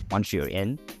once you're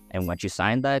in, and once you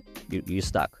sign that, you're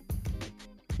stuck.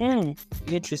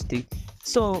 interesting.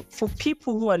 So for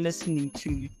people who are listening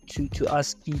to us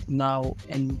speak now,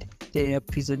 and they are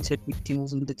presented with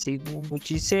deals on the table, what would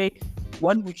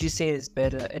you say is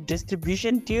better, a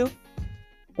distribution deal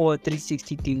or a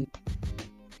 360 deal?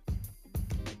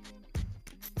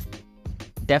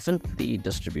 Definitely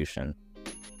distribution.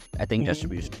 I think Mhm.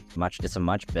 distribution it's a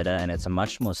much better, and it's a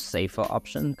much more safer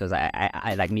option, because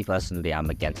I like, me personally, I'm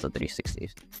against the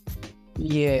 360s.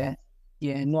 Yeah,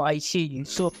 yeah, no, I see you.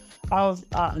 So,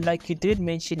 like you did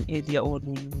mention earlier on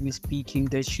when we were speaking,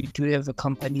 that you do have a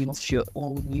company of your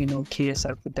own,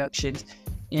 KSR Productions.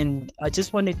 And I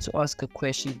just wanted to ask a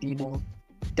question,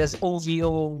 does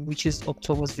OVO, which is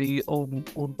October's very owned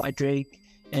by Drake,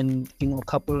 and, a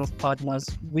couple of partners,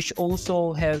 which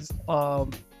also have, are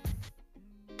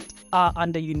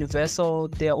under Universal.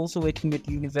 They're also working with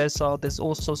Universal. There's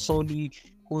also Sony,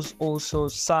 who's also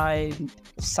signed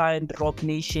Rock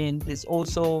Nation. There's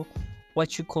also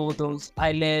what you call those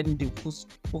Island, who's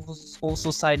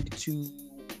also signed to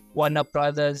Warner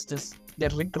Brothers. There's the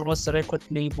Rick Ross record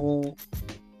label,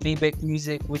 Playback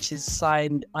Music, which is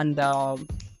signed under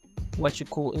what you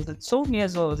call, is it Sony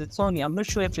as well? Is it Sony? I'm not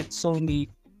sure if it's Sony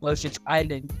or if it's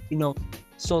Island.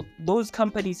 So those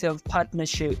companies have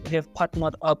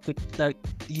partnered up with, like,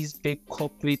 these big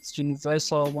corporates,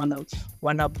 Universal,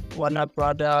 Warner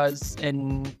Brothers,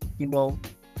 and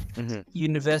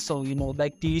Universal.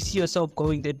 Like, do you see yourself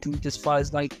going there to, as far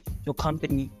as like your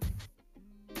company?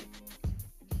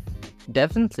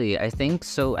 Definitely, I think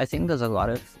so. I think there's a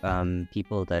lot of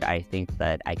people that I think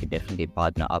that I could definitely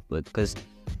partner up with, because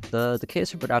the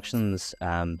KSR Productions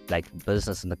like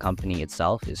business and the company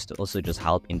itself is to also just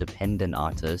help independent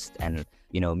artists and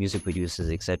music producers,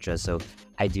 etc. So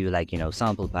I do, like,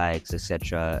 sample packs,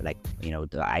 etc. Like,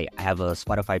 I have a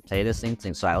Spotify playlist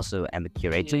thing, so I also am a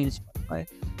curator of Spotify.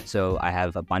 So I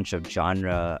have a bunch of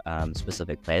genre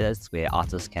specific playlists where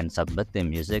artists can submit their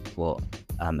music for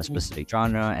a specific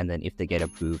genre, and then if they get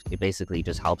approved, it basically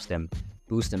just helps them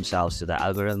boost themselves to the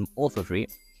algorithm all for free.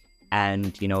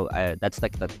 And that's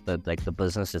like the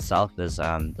business itself. There's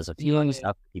a few other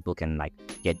stuff people can like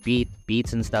get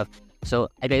beats and stuff. So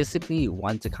I basically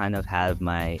want to kind of have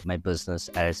my business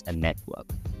as a network,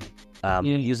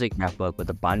 music network with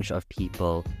a bunch of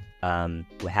people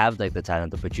who have like the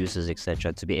talent, the producers,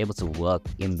 etc., to be able to work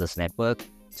in this network,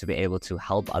 to be able to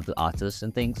help other artists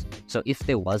and things. So if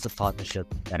there was a partnership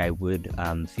that I would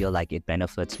feel like it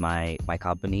benefits my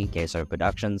company, KSR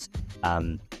Productions,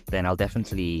 then I'll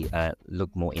definitely look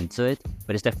more into it.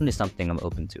 But it's definitely something I'm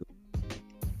open to.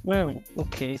 Well,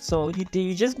 okay. So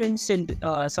you just mentioned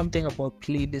something about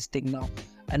playlisting now,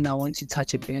 and I want to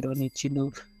touch a bit on it.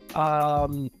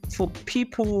 For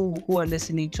people who are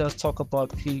listening to us talk about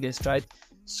playlists, right?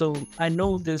 So I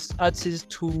know there's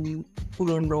artists who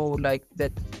don't know like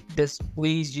that there's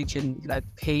ways you can like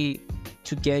pay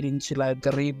to get into like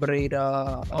the Rap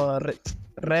Radar or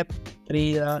Rap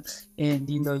Radar and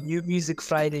New Music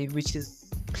Friday, which is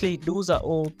those are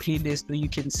all playlists where you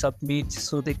can submit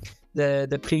so the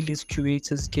playlist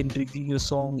curators can review your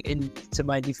song and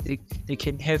determine if they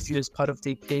can have you as part of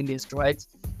their playlist, right?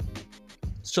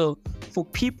 So for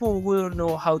people who don't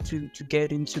know how to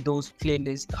get into those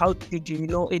playlists, do you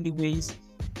know any ways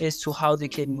as to how they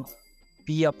can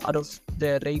be a part of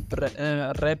the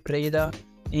Rap Radar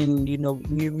in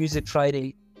New Music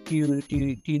Friday? Do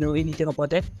you know anything about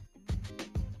that?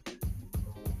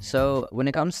 So when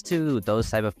it comes to those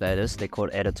type of playlists, they're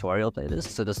called editorial playlists.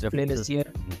 So there's different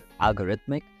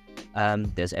algorithmic.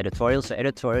 There's editorial. So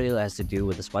editorial has to do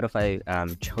with the Spotify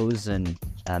chosen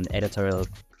editorial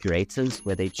curators,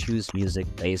 where they choose music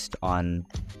based on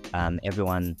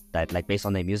everyone that based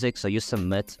on their music. So you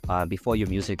submit before your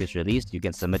music is released. You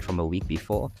can submit from a week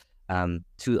before to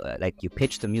you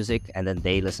pitch the music, and then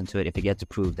they listen to it. If it gets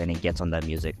approved, then it gets on that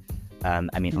music. On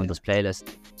this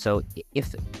playlist. So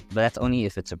but that's only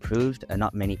if it's approved. And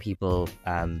not many people.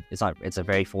 It's a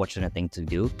very fortunate thing to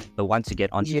do. But once you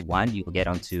get onto one,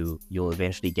 you'll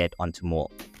eventually get onto more,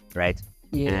 right?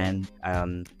 Yeah. And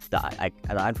the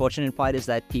unfortunate part is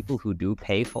that people who do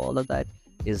pay for all of that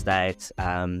is that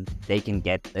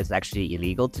it's actually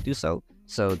illegal to do so.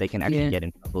 So they can actually get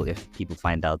in trouble if people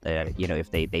find out that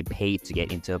if they paid to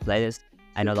get into a playlist.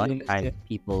 And a lot of times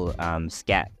people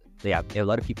scam. Yeah, a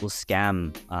lot of people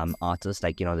scam artists.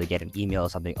 They get an email or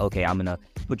something. Okay, I'm gonna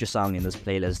put your song in this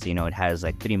playlist. It has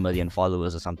 3 million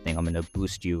followers or something. I'm gonna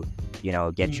boost you.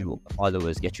 Get you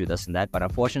followers, get you this and that. But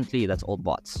unfortunately, that's all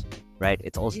bots, right?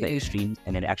 It's also the extremes,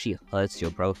 and it actually hurts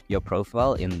your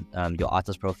profile in your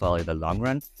artist profile in the long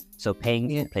run. So paying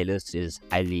for playlists is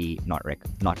highly not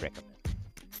recommended.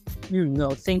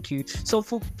 No, thank you. So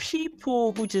for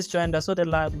people who just joined us on the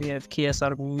live, we have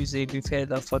KSR Music. We've had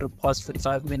that for the past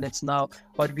 45 minutes now,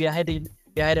 but we are headed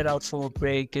out for a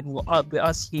break, and we'll be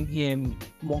asking him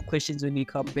more questions when we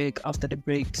come back after the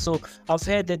break. So I've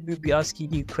heard that we'll be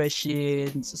asking you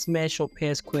questions, smash or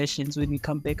pass questions when we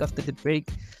come back after the break.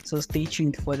 So stay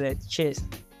tuned for that. Cheers.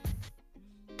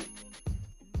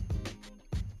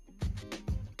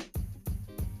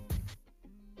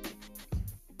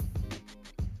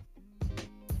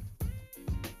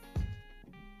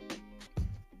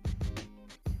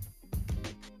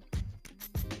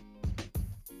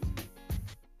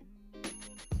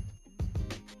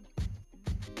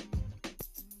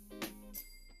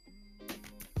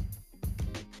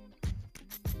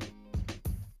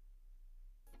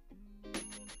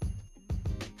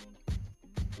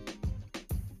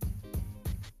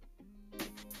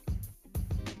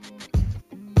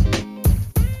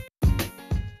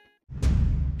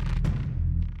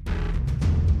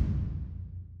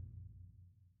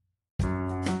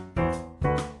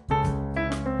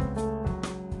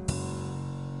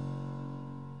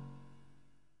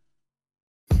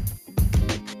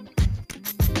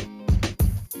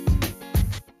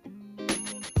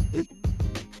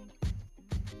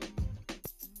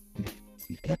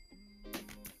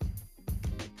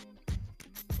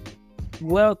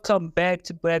 Welcome back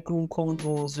to Backroom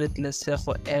Convos with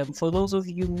Lesego M. For those of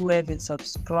you who haven't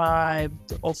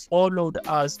subscribed or followed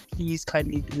us, please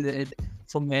kindly do that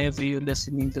from wherever you're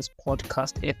listening to this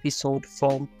podcast episode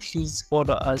from. Please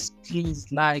follow us,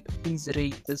 please like, please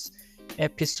rate this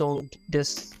episode,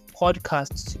 this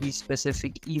podcast to be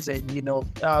specific even,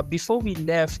 before we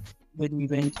left, when we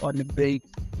went on the break,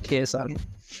 KSR,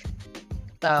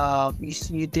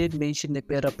 you did mention a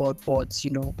bit about bots,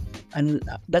 and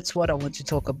that's what I want to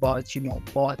talk about,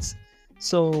 bots.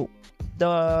 So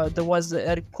there was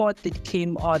a report that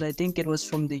came out. I think it was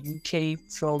from the UK.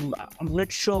 From I'm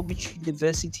not sure which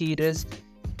university it is.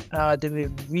 They were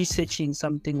researching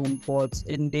something on bots,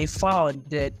 and they found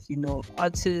that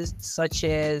artists such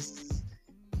as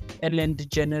Ellen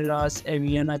DeGeneres,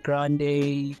 Ariana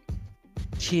Grande,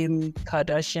 Kim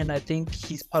Kardashian, I think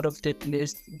he's part of that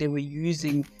list.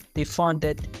 They found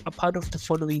that a part of the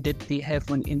following that they have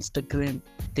on Instagram,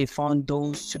 they found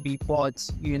those to be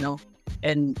bots.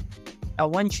 And I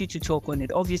want you to talk on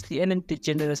it. Obviously, Ellen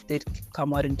DeGeneres did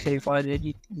come out and clarify that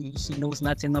he knows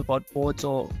nothing about bots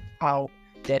or how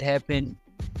that happened.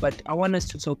 But I want us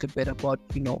to talk a bit about,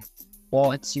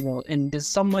 bots, and there's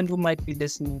someone who might be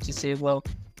listening to say, well,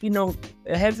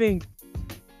 having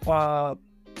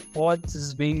bots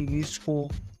is very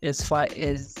useful as far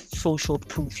as social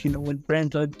proof. When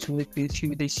brands want to work with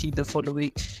you, they see the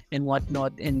following and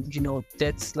whatnot, and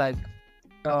that's like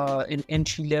an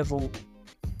entry level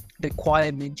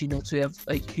requirement, to have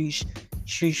a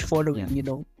huge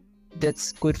following.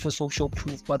 That's good for social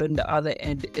proof, but on the other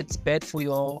end, it's bad for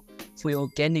your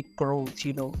organic growth.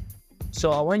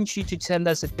 So I want you to tell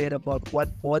us a bit about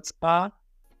what bots are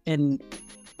and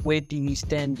where do you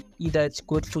stand. Either it's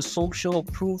good for social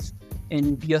proof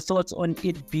and your thoughts on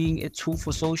it being a tool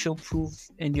for social proof,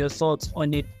 and your thoughts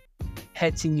on it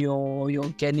hurting your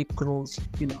organic growth.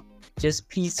 Just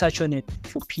please touch on it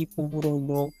for people who don't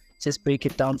know. Just break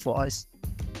it down for us.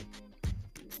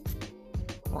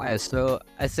 Yeah, so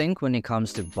I think when it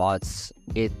comes to bots,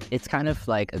 it's kind of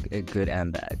like a good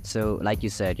and bad. So like you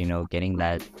said, getting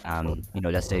that,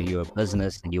 let's say you're a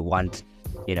business and you want,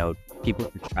 people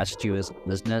to trust you as a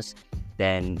business,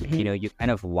 then, you kind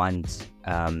of want,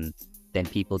 then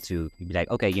people to be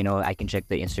like, okay, I can check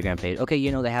the Instagram page. Okay,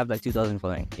 they have like 2,000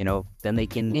 following, then they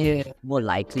can more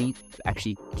likely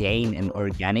actually gain an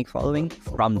organic following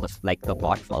from the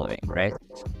bot following, right?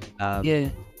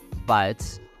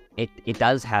 But it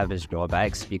does have its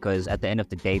drawbacks, because at the end of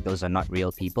the day, those are not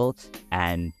real people,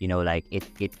 and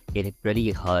it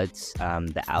really hurts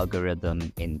the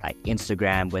algorithm in like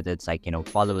Instagram, whether it's like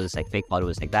followers, like fake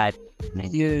followers like that,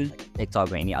 like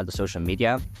TikTok or any other social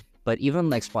media. But even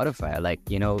like Spotify,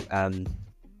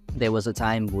 there was a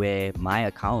time where my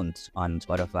account on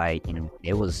Spotify,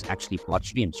 it was actually bot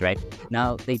streams, right?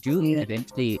 Now they do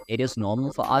eventually, it is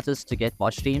normal for artists to get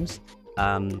bot streams,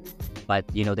 but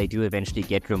they do eventually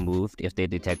get removed if they're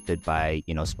detected by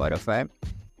Spotify,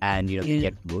 and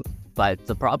get removed. But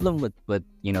the problem with the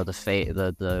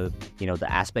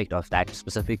aspect of that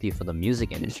specifically for the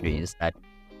music industry is that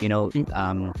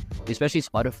especially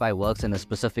Spotify works in a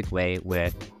specific way where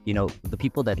the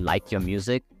people that like your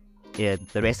music,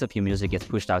 the rest of your music gets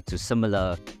pushed out to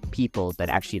similar people that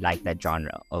actually like that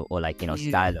genre or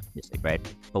style of music,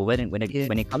 right? But when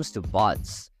it comes to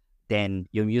bots, then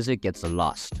your music gets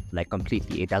lost like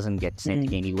completely. It doesn't get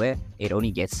sent anywhere. It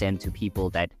only gets sent to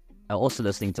people that are also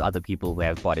listening to other people who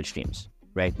have botted streams,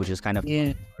 right? Which is kind of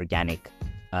organic,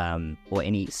 or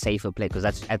any safer play, because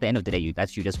that's at the end of the day,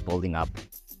 that's you just building up.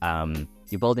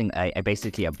 You're building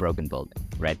basically a broken building,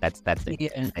 right? That's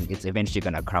it, and it's eventually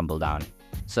gonna crumble down.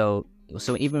 So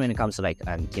even when it comes to like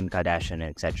Kim Kardashian,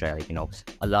 etc.,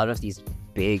 a lot of these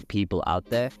big people out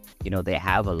there, they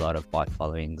have a lot of bot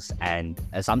followings, and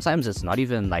sometimes it's not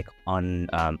even like on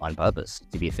purpose.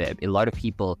 To be fair, a lot of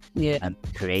people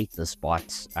create the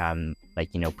bots,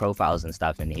 profiles and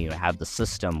stuff, and have the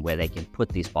system where they can put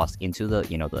these bots into the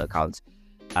the accounts.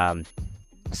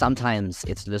 Sometimes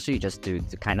it's literally just to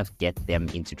kind of get them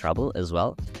into trouble as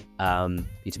well. To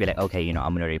be like, okay, I'm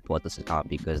going to report this account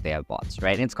because they have bots,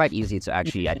 right? And it's quite easy to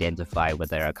actually identify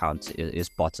whether their account is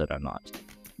botted or not.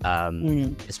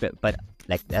 But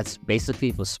like that's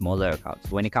basically for smaller accounts.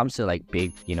 When it comes to like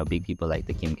big people like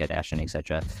the Kim Kardashian,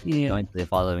 etc., going to their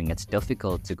following, it's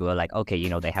difficult to go like, okay,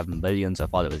 they have millions of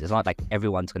followers. It's not like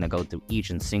everyone's going to go through each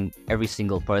and every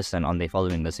single person on their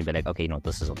following list and be like, okay,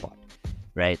 this is a bot.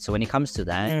 Right, so when it comes to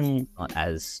that, not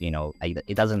as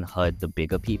it doesn't hurt the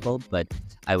bigger people, but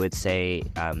I would say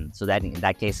so that in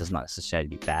that case is not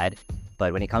necessarily bad.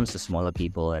 But when it comes to smaller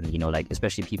people, and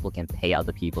especially people can pay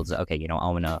other people to, okay,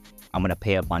 I'm gonna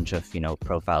pay a bunch of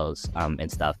profiles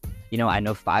and stuff. I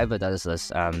know Fiverr does this,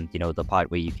 the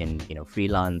part where you can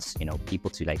freelance people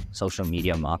to like social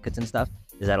media markets and stuff.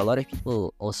 Is that a lot of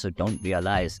people also don't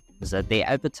realize is that they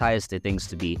advertise their things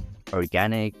to be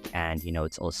organic and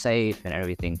it's all safe and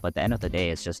everything, but at the end of the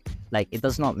day, it's just like it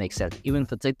does not make sense. Even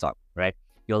for TikTok, right?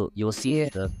 You'll see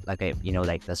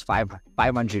there's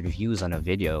 500 views on a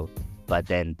video, but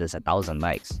then there's 1,000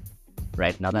 likes,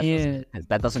 right? Now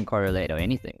that doesn't correlate or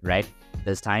anything, right?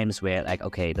 There's times where like,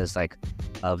 okay, there's like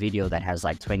a video that has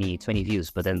like 20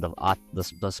 views, but then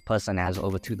this person has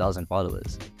over 2,000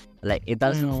 followers. Like it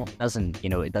doesn't, you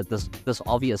know, there's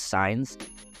obvious signs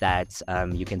that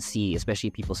you can see, especially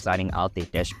people starting out, they're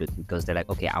desperate because they're like,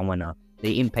 okay,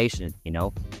 they're impatient, you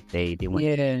know, they want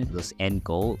this end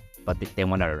goal, but they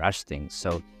want to rush things.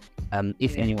 So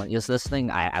if anyone is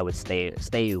listening, I would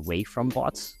stay away from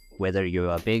bots, whether you're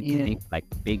a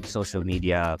big social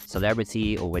media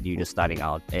celebrity or whether you're just starting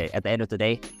out. At the end of the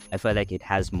day, I feel like it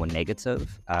has more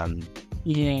negative than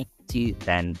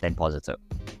positive.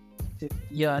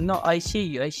 Yeah, no, I see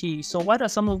you. So what are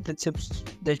some of the tips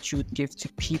that you would give to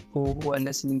people who are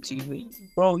listening to you?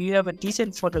 Bro, you have a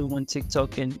decent following on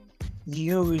TikTok and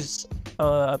views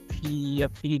are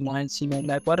pretty nice, you know.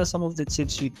 Like, what are some of the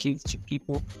tips you'd give to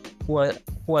people who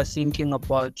are thinking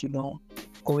about, you know,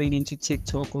 going into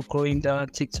TikTok or growing their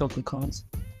TikTok accounts?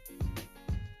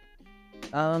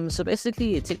 So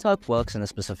basically, TikTok works in a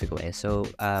specific way. So,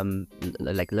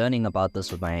 like learning about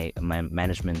this with my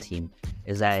management team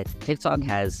is that TikTok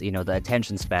has, you know, the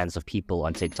attention spans of people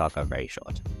on TikTok are very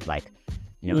short. Like,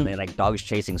 you know, they're like dogs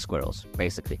chasing squirrels,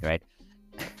 basically, right?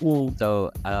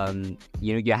 So,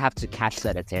 you know, you have to catch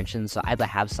that attention. So either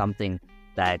have something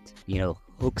that, you know,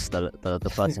 hooks the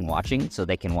person watching so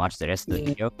they can watch the rest of the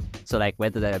video. So like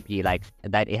whether that be like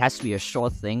that, it has to be a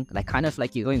short thing, like kind of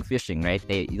like you're going fishing, right?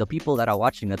 The people that are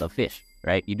watching are the fish,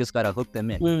 right? You just gotta hook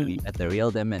them in. You have to reel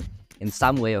them in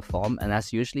some way or form, and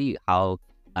that's usually how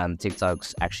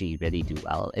TikToks actually really do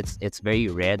well. It's very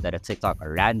rare that a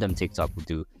random TikTok will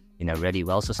do, you know, really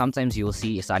well. So sometimes you will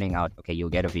see starting out, okay, you'll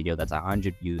get a video that's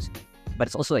 100 views, but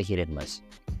it's also a hit and miss.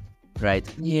 Right.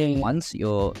 Once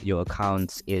your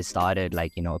account is started,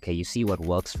 like, you know, okay, you see what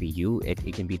works for you. It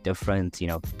can be different. You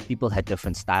know, people had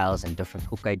different styles and different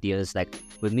hook ideas. Like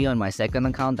with me on my second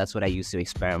account, that's what I used to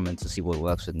experiment to see what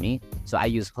works with me. So I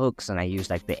use hooks and I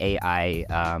use like the AI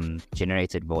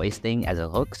generated voice thing as a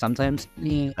hook sometimes.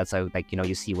 That's how, like, you know,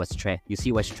 you see what's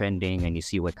trending and you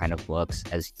see what kind of works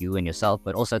as you and yourself.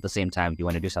 But also at the same time, you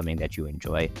want to do something that you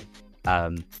enjoy.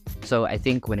 So I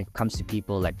think when it comes to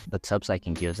people, like the tips I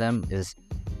can give them is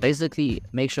basically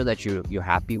make sure that you're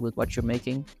happy with what you're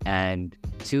making, and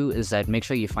two is that make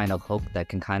sure you find a hook that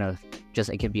can kind of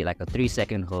it can be like a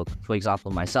 3-second hook. For example,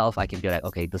 myself, I can be like,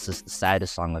 okay, this is the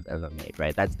saddest song I've ever made,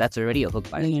 right? That's already a hook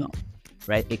by itself.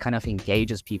 Right, it kind of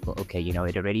engages people. Okay, you know,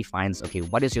 it already finds, okay,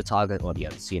 what is your target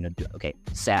audience? You know, okay,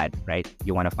 sad, right?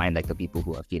 You want to find like the people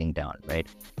who are feeling down, right?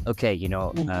 Okay, you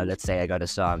know, let's say I got a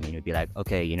song, you know, be like,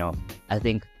 okay, you know, I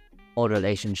think all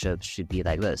relationships should be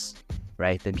like this,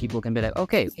 right? Then people can be like,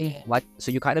 okay, what?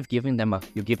 So you're kind of giving them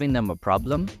a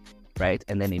problem, right?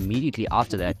 And then immediately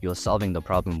after that, you're solving the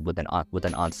problem with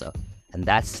an answer, and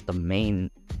that's the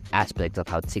main aspect of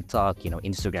how TikTok, you know,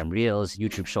 Instagram Reels,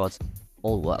 YouTube Shorts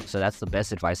all work. So that's the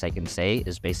best advice I can say,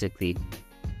 is basically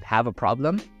have a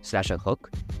problem / a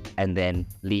hook and then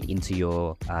lead into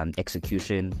your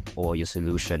execution or your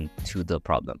solution to the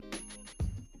problem.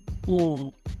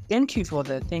 Thank you for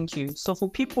that. Thank you. So for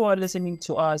people who are listening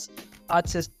to us,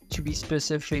 artists to be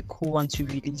specific, who want to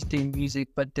release their music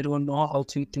but they don't know how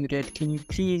to do that, can you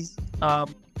please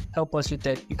help us with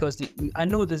that? Because I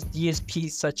know there's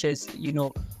DSPs such as, you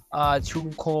know,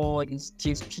 TuneCore,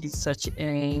 DSPs such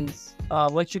as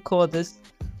what you call this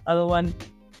other one,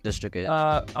 DistroKid.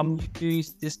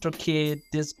 DistroKid.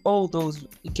 There's all those.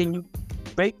 Can you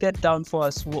break that down for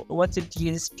us? What's a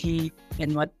DSP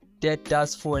and what that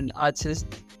does for an artist?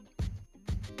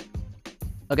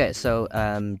 Okay, so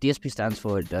DSP stands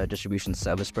for Distribution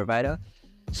Service Provider.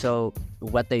 So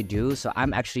what they do, so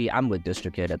I'm with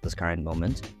DistroKid at this current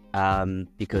moment,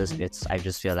 because I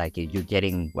just feel like you're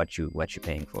getting what you're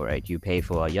paying for, right? You pay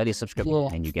for a yearly subscription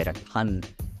and you get a ton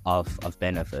of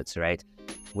benefits, right?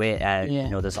 Whereas you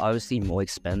know, there's obviously more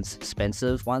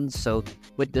expensive ones. So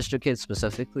with DistroKid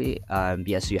specifically,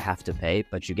 yes, you have to pay,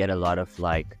 but you get a lot of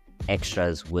like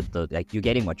extras with you're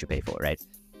getting what you pay for, right?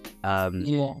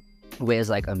 Whereas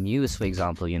like a Muse, for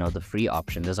example, you know, the free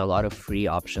option, there's a lot of free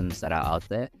options that are out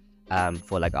there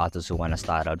for like artists who want to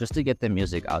start out just to get their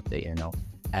music out there, you know.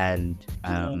 And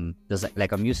there's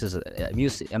like a Muse was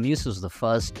the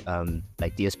first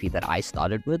like DSP that I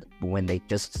started with when they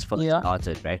just first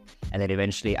started, right? And then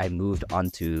eventually I moved on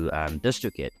to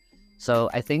DistroKid. So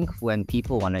I think when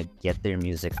people want to get their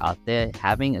music out there,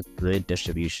 having a good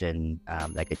distribution,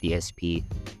 like a DSP,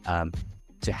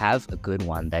 to have a good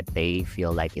one that they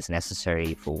feel like is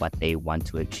necessary for what they want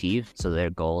to achieve, so their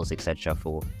goals, etc.,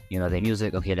 for, you know, their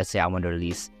music. Okay, let's say I want to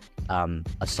release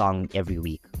a song every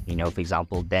week, you know, for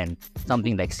example, then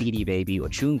something like CD Baby or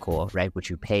TuneCore, right,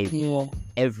 which you pay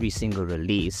every single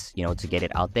release, you know, to get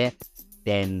it out there,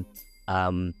 then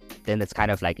then it's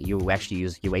kind of like you're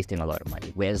wasting a lot of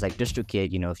money. Whereas like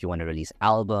DistroKid, if you want to release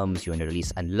albums, you want to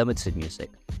release unlimited music,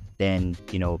 then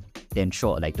then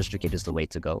sure, like DistroKid is the way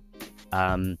to go.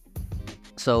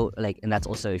 So like, and that's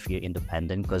also if you're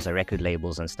independent, because the record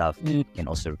labels and stuff can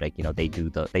also like they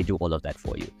do all of that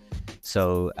for you.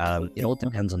 So it all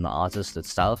depends on the artist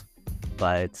itself.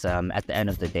 But at the end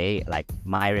of the day, like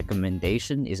my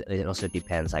recommendation is it also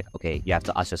depends. Like, okay, you have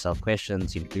to ask yourself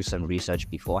questions. You do some research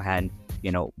beforehand.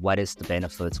 What is the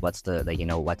benefits? What's the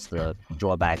what's the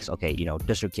drawbacks? Okay,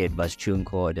 DistroKid versus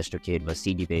TuneCore, DistroKid versus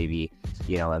CD Baby,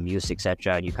 Muse,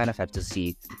 etc. And you kind of have to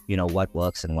see what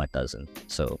works and what doesn't.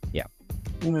 So yeah.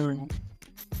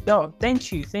 No,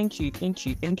 thank you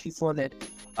for that.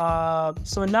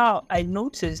 So now I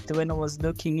noticed when I was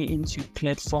looking into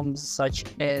platforms such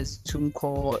as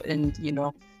TuneCore and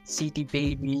CD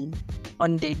Baby,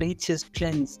 on their latest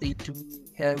plans they do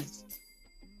have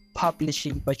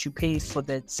publishing, but you pay for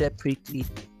that separately.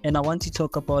 And I want to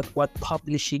talk about what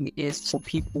publishing is for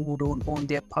people who don't own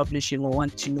their publishing or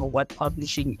want to know what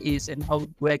publishing is and how it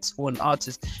works for an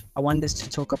artist. I want us to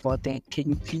talk about that. Can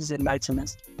you please enlighten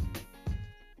us?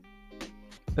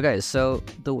 Okay, so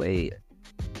the way it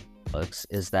works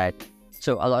is that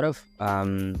a lot of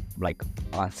like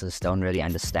artists don't really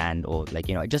understand, or like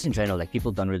just in general, like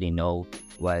people don't really know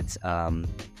what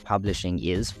publishing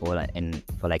is for an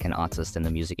artist in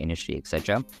the music industry,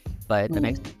 etc. But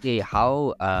basically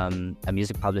how a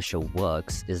music publisher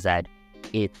works is that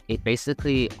it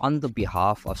basically, on the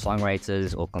behalf of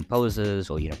songwriters or composers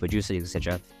or producers,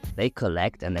 etc., they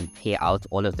collect and then pay out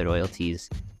all of the royalties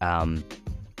from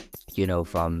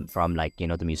like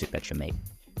the music that you make,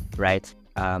 right?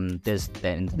 There's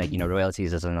then like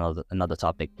royalties is another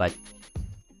topic, but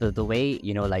the way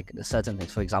like certain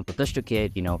things, for example,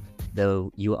 DistroKid,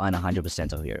 though you earn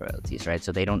 100% of your royalties, right?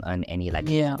 So they don't earn any like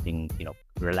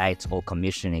rights or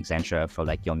commission, etc. for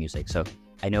like your music. So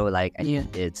I know like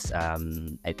it's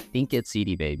I think it's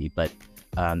CD Baby, but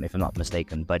if I'm not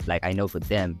mistaken, but like I know for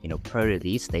them, per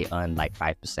release they earn like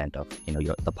 5% of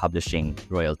the publishing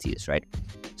royalties, right?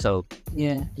 So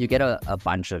you get a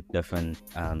bunch of different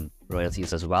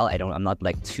royalties as well. I'm not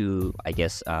like too, I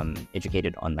guess,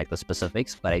 educated on like the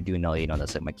specifics, but I do know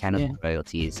there's like mechanical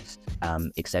royalties,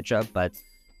 etc. But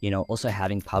also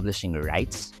having publishing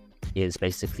rights is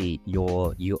basically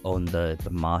you own the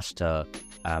master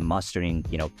mastering,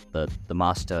 the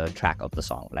master track of the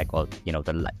song, like, or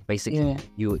basically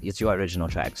it's your original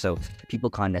track, so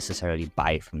people can't necessarily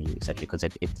buy it from you, etc., because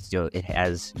it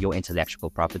has your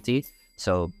intellectual property.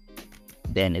 So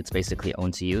then it's basically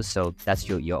owned to you. So that's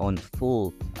your own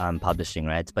full publishing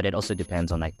rights. But it also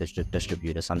depends on like the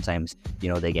distributor. Sometimes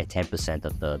they get 10%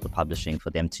 of the publishing for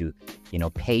them to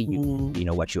pay you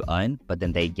what you earn, but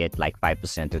then they get like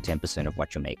 5% or 10% of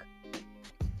what you make.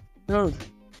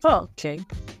 Okay.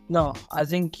 No, I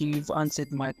think you've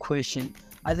answered my question.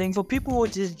 I think for people who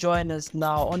just join us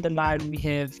now, on the line we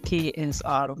have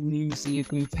KSR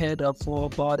Music. We've had up for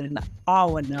about an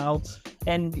hour now,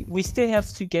 and we still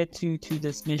have to get to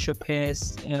this Measure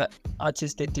Pass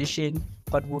Artist Edition,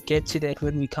 but we'll get to that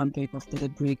when we come back after the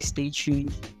break. Stay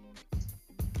tuned.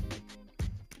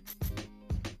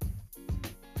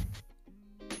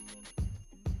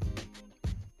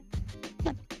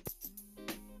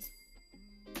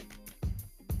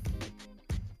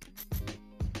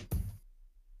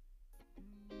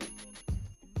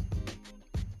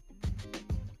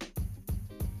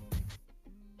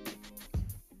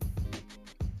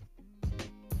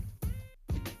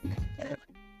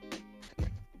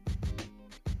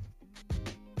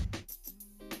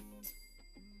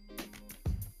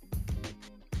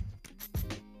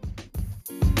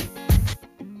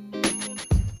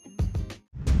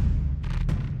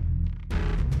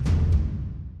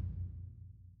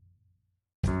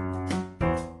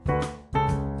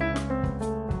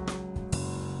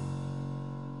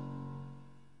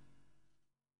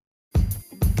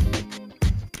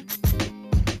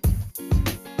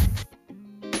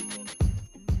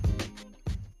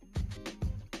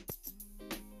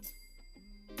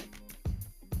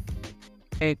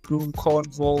 Room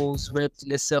Convos with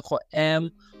Lesego M.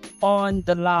 On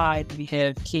the line, we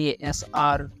have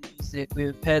KSR Music.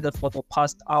 We've heard it for the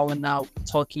past hour now,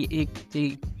 talking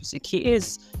everyday music. He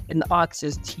is an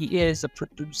artist, he is a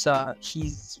producer,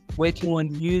 he's working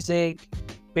on music,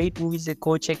 great music.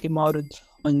 Go check him out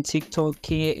on TikTok,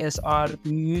 KSR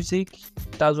Music.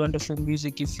 Does wonderful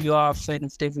music. If you are a fan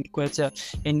of David Guetta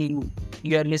and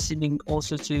you are listening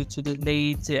also to the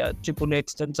late Triple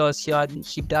X Tentacion,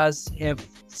 he does have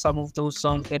some of those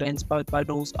songs that are inspired by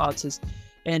those artists.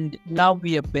 And now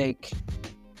we are back,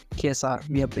 KSR,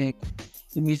 we are back.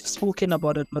 we've spoken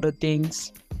about a lot of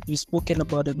things. We've spoken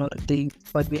about a lot of things,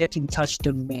 but we haven't touched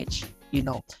the match,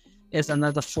 as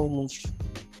another form of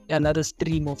another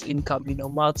stream of income,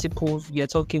 multiple, we are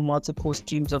talking multiple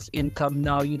streams of income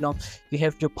now. You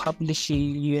have your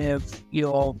publishing, you have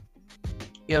your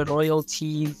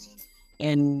royalties,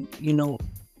 and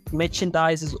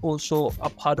merchandise is also a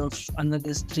part of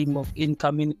another stream of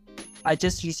income. I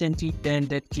just recently learned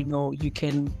that you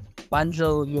can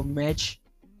bundle your merch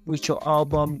with your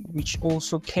album, which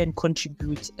also can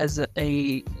contribute as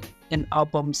an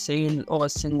album sale or a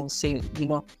single sale,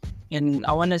 and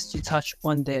I want us to touch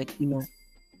on that,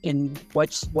 and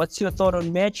what's your thought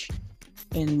on merch,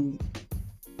 and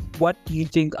what do you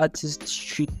think artists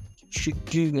should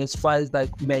do as far as like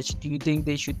merch? Do you think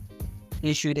they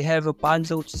should have a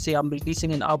bundle to say, I'm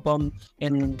releasing an album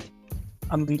and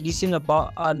I'm releasing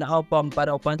about an album, but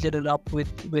I'll bundle it up with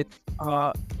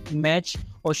merch,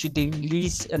 or should they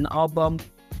release an album,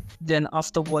 then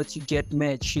afterwards you get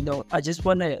merch? I just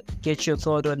want to get your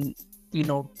thought on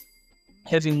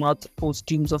having multiple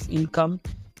streams of income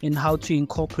and how to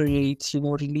incorporate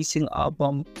releasing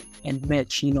album and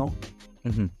merch.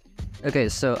 Mm-hmm. Okay,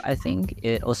 so I think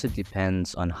it also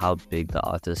depends on how big the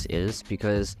artist is,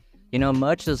 because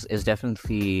merch is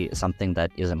definitely something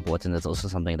that is important. It's also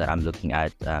something that I'm looking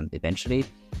at eventually.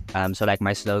 So like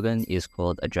my slogan is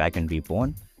called "A Dragon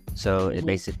Reborn." So it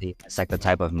basically, it's like the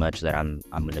type of merch that I'm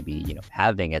gonna be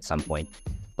having at some point.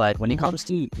 But when it comes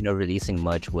to releasing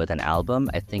merch with an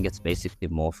album, I think it's basically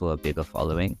more for a bigger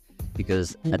following,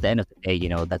 because at the end of the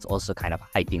day, that's also kind of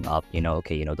hyping up,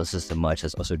 okay, this is the merch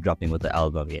that's also dropping with the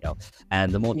album,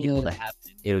 and the more people that have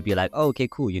it would be like, oh, okay,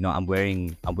 cool, I'm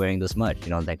wearing this merch,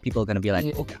 like people are gonna be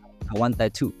like, okay, I want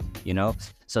that too,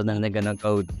 so then they're gonna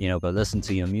go listen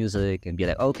to your music and be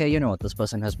like, okay, this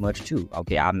person has merch too,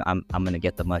 okay, I'm gonna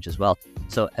get the merch as well.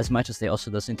 So as much as they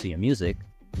also listen to your music,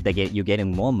 you're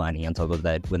getting more money on top of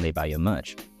that when they buy your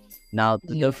merch. Now,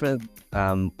 the difference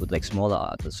with like smaller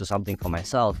artists or something for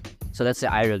myself. So let's say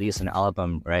I release an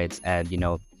album, right? And,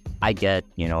 I get,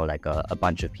 like a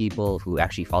bunch of people who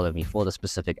actually follow me for the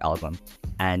specific album.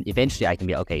 And eventually I can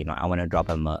be, okay, I want to drop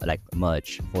a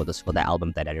merch for the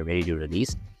album that I already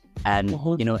released. And,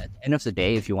 at the end of the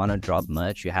day, if you want to drop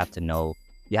merch, you have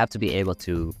to be able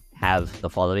to have the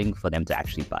following for them to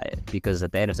actually buy it. Because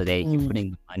at the end of the day, you're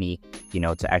putting money,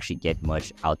 to actually get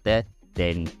merch out there.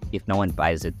 Then if no one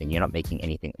buys it, then you're not making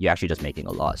anything. You're actually just making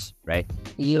a loss, right?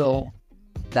 Yeah.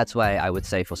 That's why I would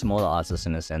say for smaller artists,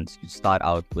 in a sense, you start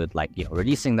out with like,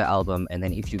 releasing the album. And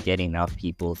then if you get enough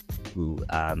people who,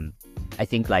 I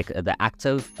think like the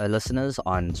active listeners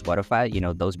on Spotify,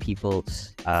 those people,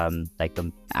 like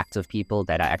the active people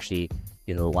that are actually,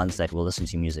 the ones that will listen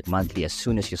to music monthly as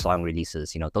soon as your song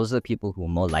releases, those are the people who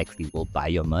more likely will buy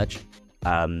your merch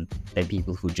than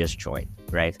people who just join,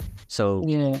 right? So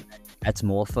that's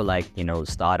more for like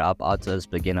startup artists,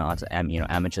 beginner artists,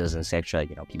 amateurs, etc.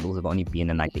 People who've only been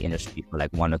in like the industry for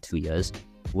like 1 or 2 years,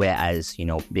 whereas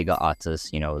bigger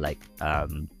artists, like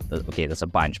okay, there's a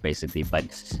bunch basically, but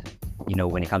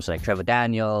when it comes to like Trevor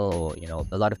Daniel, or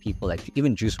a lot of people, like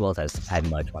even Juice WRLD has had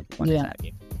merch once upon a time,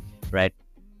 right?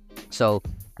 So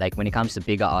like when it comes to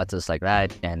bigger artists like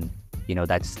that, and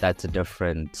that's a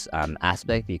different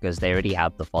aspect, because they already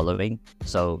have the following.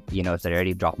 So if they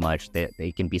already drop merch,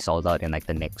 they can be sold out in like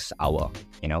the next hour,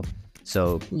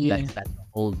 so that's a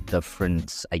whole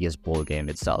different, I guess, ball game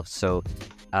itself. So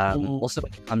also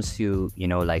when it comes to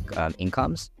like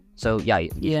incomes, so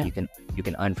you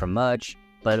can earn from merch,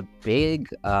 but a big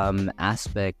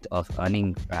aspect of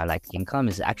earning like income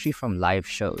is actually from live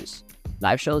shows.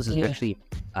 Live shows is actually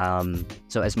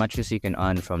so as much as you can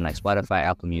earn from like Spotify,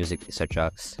 Apple Music,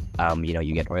 etc.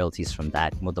 You get royalties from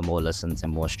that. The more listens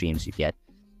and more streams you get.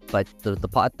 But the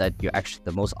part that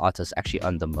the most artists actually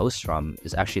earn the most from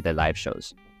is actually their live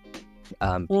shows,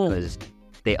 because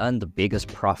they earn the biggest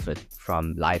profit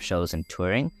from live shows and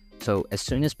touring. So as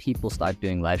soon as people start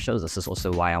doing live shows, this is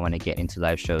also why I want to get into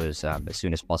live shows as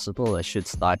soon as possible. I should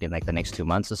start in like the next 2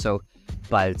 months or so.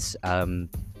 But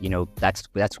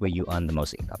that's where you earn the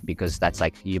most income, because that's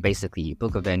like you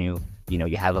book a venue,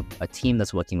 you have a team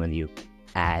that's working with you,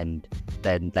 and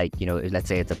then like let's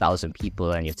say it's 1,000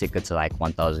 people and your tickets are like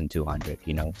 1,200.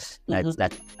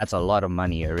 That's a lot of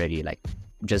money already, like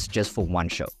just for one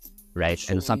show, right?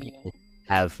 And some people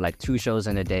have like 2 shows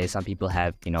in a day. Some people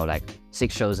have like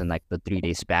 6 shows in like the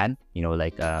 3-day span.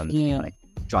 Like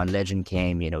John Legend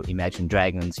came. Imagine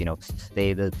Dragons.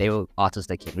 They were artists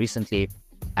that came recently,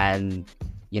 and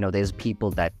there's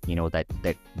people that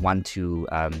that want to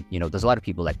there's a lot of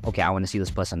people like, okay, I want to see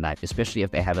this person live, especially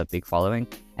if they have a big following.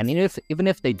 And even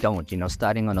if they don't,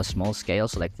 starting on a small scale.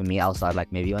 So like for me, I'll start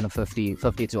like maybe on a 50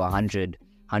 to 100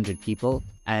 people,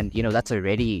 and that's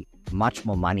already much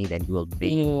more money than you will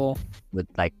make Yeah. with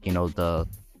like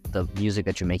the music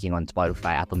that you're making on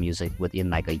Spotify, Apple Music within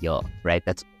like a year, right?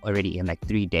 That's already in like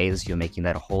 3 days you're making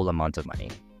that whole amount of money.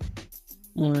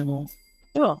 Mm.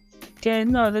 Yeah. Yeah,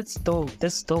 no, that's dope.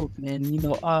 That's dope, man.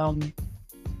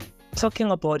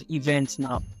 Talking about events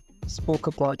now. Spoke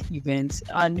about events,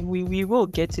 and we will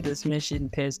get to this mission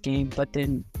pass game, but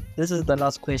then this is the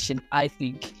last question, I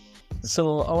think.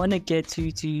 So I want to get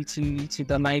to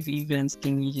the live events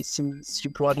thing, since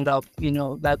you brought it up.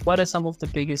 Like, what are some of the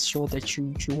biggest shows that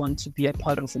you want to be a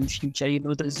part of in the future?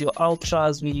 There's your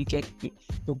ultras where you get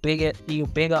your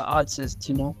bigger artists.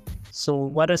 So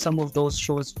what are some of those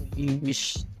shows you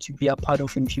wish to be a part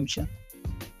of in future?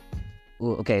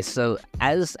 Well, okay, so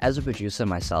as a producer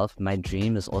myself, my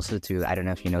dream is also to, I don't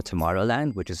know if you know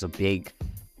Tomorrowland, which is a big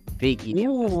EDM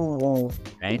Oh,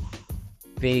 right?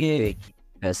 yeah, Big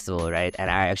festival, right?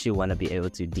 And I actually want to be able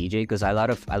to DJ, because a lot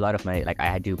of my, like,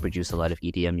 I do produce a lot of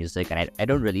EDM music, and I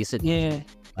don't release it, yeah,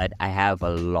 but I have a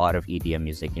lot of EDM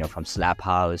music, from slap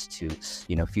house to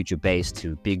future bass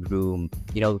to big room,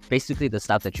 basically the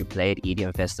stuff that you play at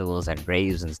EDM festivals and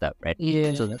raves and stuff, right?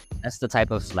 yeah. So that's the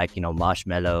type of like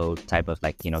marshmallow type of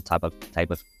like type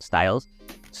of styles.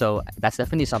 So that's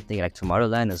definitely something like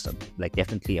Tomorrowland is like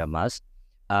definitely a must.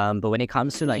 But when it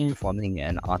comes to like Yeah. performing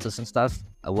and artists and stuff,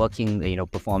 working,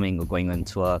 performing or going on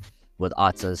tour with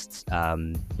artists,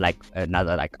 like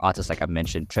another like artist, like I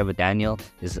mentioned, Trevor Daniel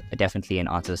is definitely an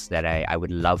artist that I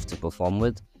would love to perform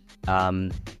with.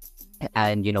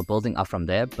 And building up from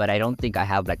there. But I don't think I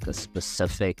have like a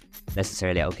specific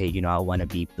necessarily, okay, I want to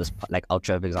be this, like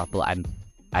Ultra, for example.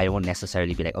 I won't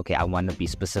necessarily be like, okay, I want to be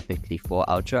specifically for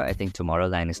Ultra. I think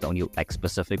Tomorrowland is the only like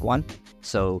specific one.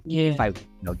 So Yeah. if I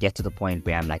get to the point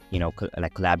where I'm like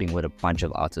like collabing with a bunch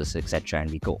of artists, etc.,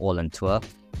 and we go all on tour,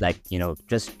 like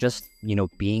just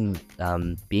being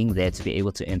there to be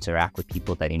able to interact with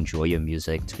people that enjoy your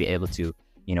music, to be able to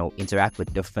interact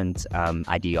with different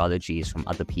ideologies from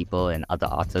other people and other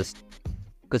artists,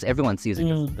 because everyone sees a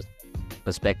different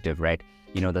perspective, right?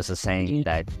 There's a saying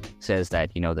that says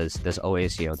that there's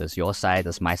always there's your side,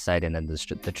 there's my side, and then there's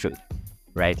the truth,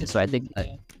 right? So I think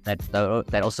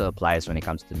that also applies when it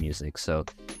comes to music. So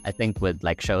I think with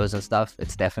like shows and stuff,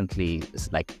 it's definitely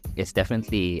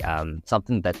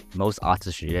something that most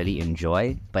artists really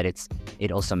enjoy, but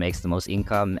it also makes the most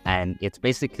income, and it's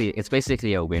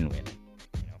basically a win-win.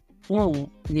 Oh,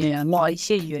 yeah, no, I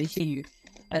hear you.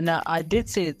 And I did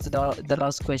say it's the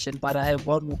last question, but I have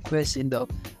one more question though.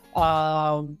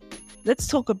 Let's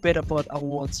talk a bit about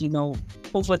awards.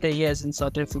 Over the years in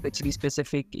South Africa, to be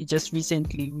specific, just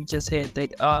recently we just heard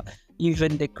that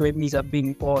even the Grammys are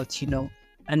being bought.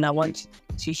 And I want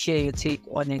to share your take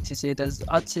on it. To say there's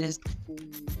artists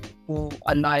who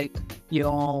are like,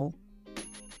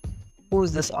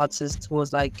 who's this artist who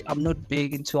was like, I'm not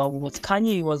big into awards.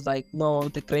 Kanye was like, no,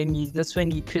 the Grammys. That's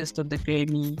when he pissed on the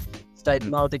Grammy. It's like,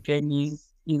 now the Grammys,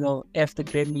 F the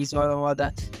Grammys, or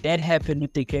that happened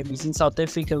with the Grammys. In South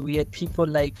Africa, we had people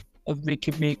like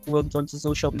Ricky Make worked onto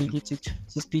social media to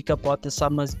speak about the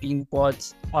Summers being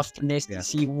bought after Nasty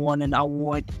C won an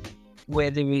award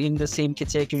where they were in the same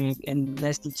category, and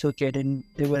Nasty took it, and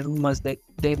there were rumors that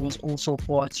they was also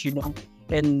bought,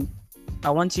 and I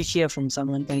want to hear from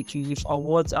someone like you if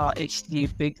awards are actually a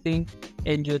big thing,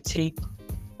 and your take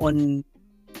on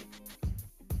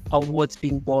awards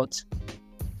being bought.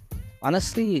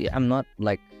 Honestly, I'm not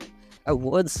like,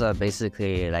 awards are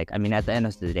basically like, I mean, at the end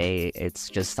of the day, it's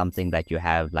just something that you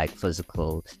have like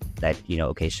physical, that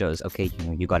okay, shows, okay,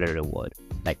 you got a reward,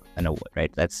 like an award,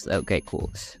 right? That's okay,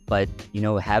 cool. But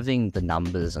having the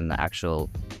numbers and the actual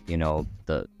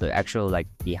the actual like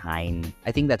behind,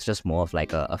 I think that's just more of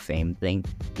like a fame thing,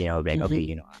 like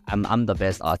okay, I'm the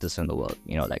best artist in the world,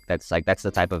 like that's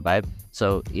the type of vibe.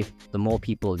 So if the more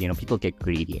people, people get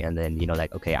greedy, and then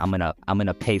like, okay, I'm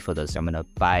gonna pay for this, I'm gonna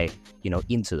buy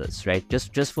into this, right?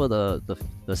 Just for the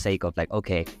sake of like,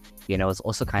 okay, it's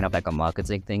also kind of like a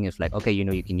marketing thing. It's like, okay,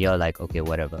 you can hear like, okay,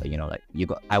 whatever, like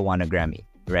I won a Grammy,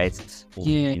 right?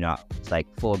 Yeah. It's like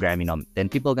 4 Grammy then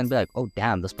people are gonna be like, oh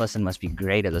damn, this person must be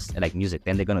great at this like music,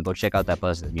 then they're gonna go check out that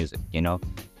person's music,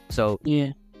 so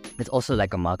Yeah. it's also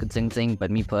like a marketing thing.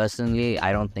 But me personally,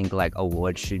 I don't think like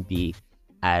awards should be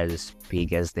as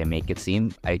big as they make it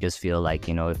seem. I just feel like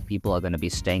if people are gonna be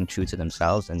staying true to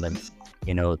themselves, and then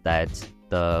that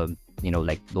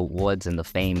like the awards and the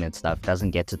fame and stuff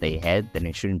doesn't get to their head, then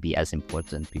it shouldn't be as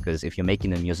important. Because if you're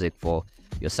making the music for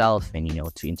yourself and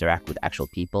to interact with actual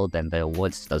people, then the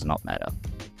awards does not matter.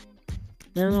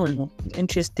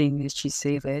 Interesting that you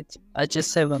say that. I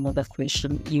just have another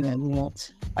question, even more.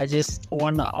 I just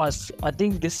wanna ask. I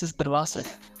think this is the last one.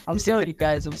 I'm sorry,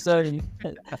 guys. I'm sorry.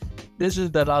 This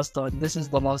is the last one. This is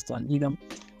the last one.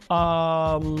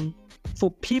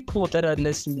 For people that are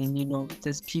listening,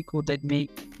 there's people that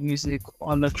make music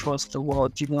all across the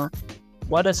world.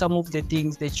 What are some of the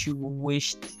things that you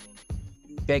wished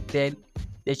back then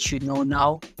that you know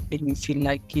now, and you feel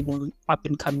like up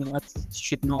and coming artists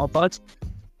should know about?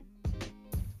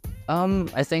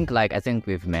 I think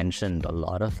we've mentioned a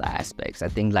lot of the aspects. I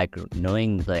think like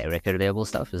knowing the record label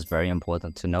stuff is very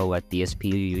important, to know what DSP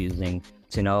you're using,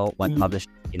 to know what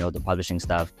the publishing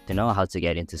stuff, to know how to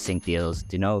get into sync deals,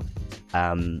 to know,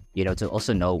 to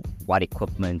also know what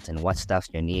equipment and what stuff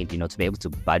you need, to be able to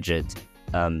budget,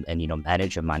 and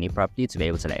manage your money properly, to be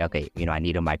able to like, okay, I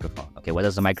need a microphone. Okay, what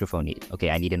does the microphone need? Okay,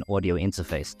 I need an audio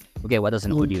interface. Okay, what does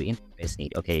an audio interface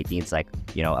need? Okay, it needs like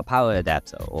a power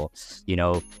adapter, or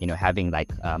having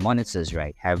like monitors,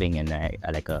 right? Having an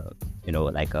like a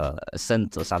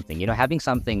synth or something. Having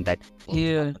something that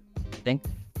thing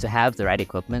to have the right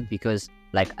equipment. Because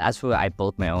like, as for I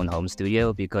built my own home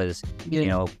studio, because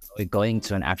going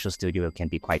to an actual studio can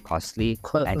be quite costly,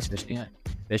 and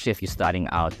especially if you're starting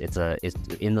out. It's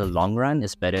in the long run,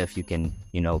 it's better if you can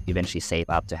eventually save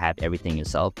up to have everything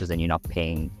yourself, because then you're not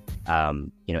paying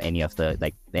any of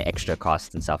the extra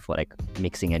costs and stuff for like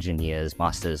mixing engineers,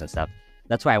 masters and stuff.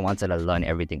 That's why I wanted to learn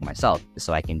everything myself,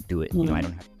 so I can do it. I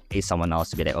don't have to pay someone else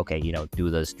to be like, okay, do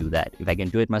this, do that. If I can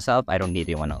do it myself, I don't need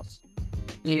anyone else.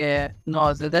 Yeah,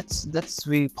 no, that's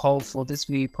really powerful. That's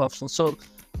really powerful. So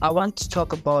I want to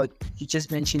talk about, you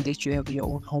just mentioned that you have your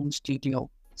own home studio.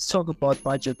 Let's talk about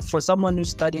budget. For someone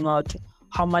who's starting out,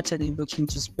 how much are they looking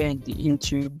to spend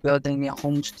into building a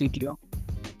home studio?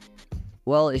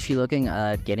 Well, if you're looking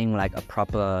at getting like a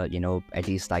proper, at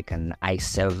least like an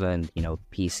i7,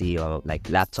 PC or like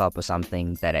laptop or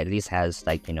something that at least has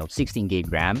like, 16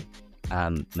 gig RAM,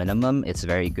 minimum, it's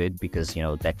very good, because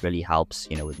that really helps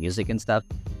with music and stuff.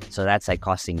 So that's like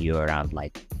costing you around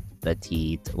like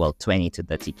 20 to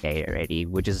 30k already,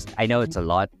 which is, I know it's a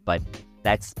lot, but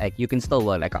that's like, you can still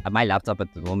work. Like my laptop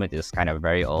at the moment is kind of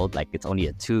very old, like it's only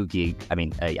a 2 gig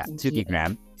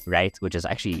RAM, right, which is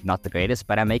actually not the greatest,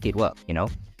 but I make it work.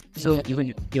 So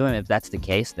even if that's the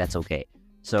case, that's okay.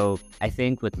 So I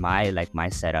think with my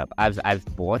setup, I've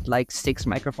bought like 6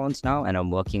 microphones now, and I'm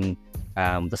working.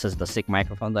 This is the 6th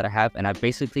microphone that I have, and I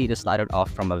basically just started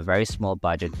off from a very small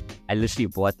budget. I literally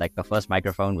bought like the first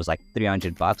microphone was like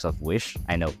 $300 of Wish.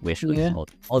 I know Wish was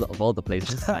all the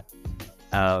places.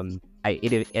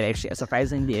 It actually,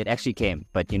 surprisingly, it actually came,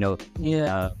 but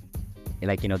that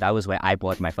was where I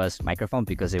bought my first microphone,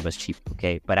 because it was cheap.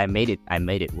 Okay, but I made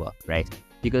it work, right?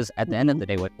 Because at the end of the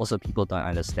day, what also people don't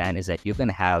understand is that you can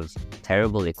have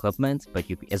terrible equipment, but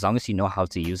as long as you know how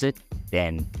to use it,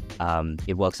 then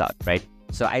it works out, right?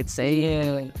 So I'd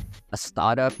say a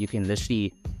startup, you can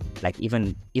literally like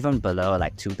even below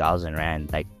like 2,000 rand,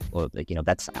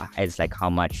 that's it's like how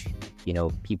much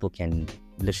people can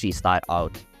literally start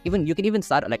out. You can even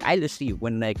start like, I literally,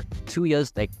 when like 2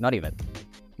 years, like not even,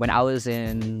 when I was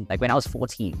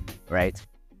 14, right?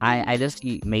 I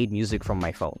literally made music from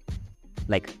my phone.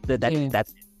 Like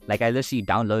that's like, I literally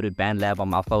downloaded BandLab on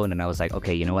my phone, and I was like,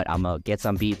 okay, you know what? I'm gonna get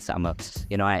some beats. And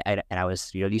I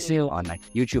was releasing on like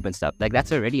YouTube and stuff. Like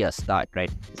that's already a start,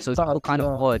 right? So people can't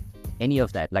afford any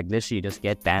of that. Like literally, just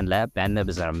get BandLab. BandLab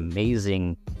is an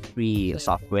amazing free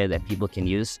software that people can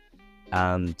use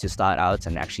to start out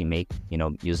and actually make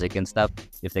music and stuff,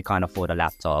 if they can't afford a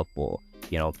laptop or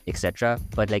etc.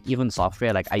 But like even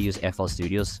software, like I use FL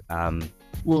Studios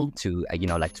to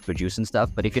to produce and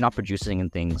stuff. But if you're not producing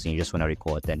and things and you just want to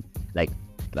record, then like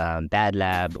Bad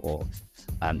Lab, or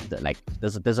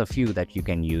there's a few that you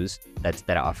can use that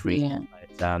are free.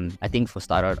 But, I think for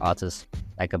starter artists,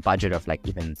 like a budget of like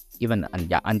even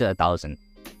under 1,000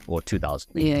 or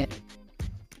 2,000.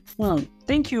 Well,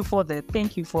 thank you for that.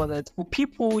 Thank you for that. For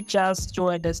people who just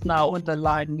joined us now on the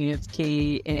line with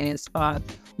KSR,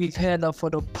 we've had her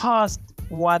for the past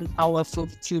 1 hour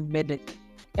 15 minutes,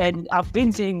 and I've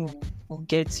been saying we'll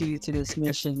get to this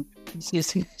mission. She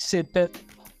said that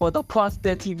for the past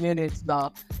 30 minutes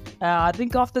now. I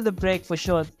think after the break, for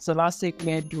sure, it's the last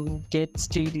segment, we'll get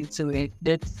straight into it.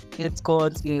 Let's go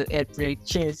on to the ad break.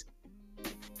 Cheers.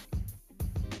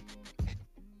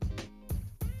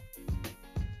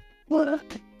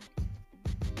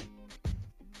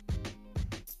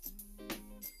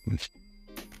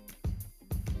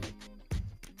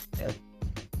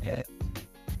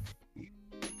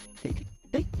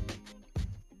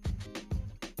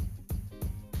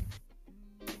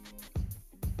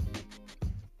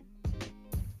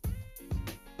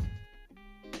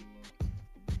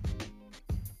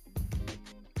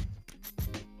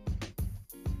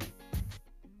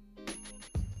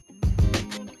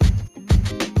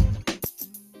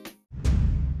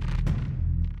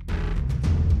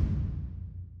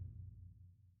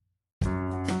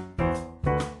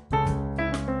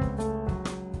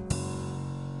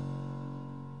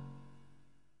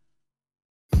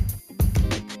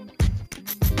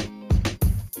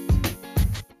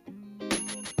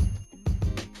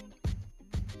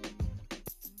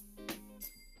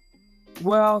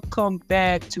 Welcome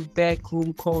back to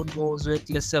Backroom Convos with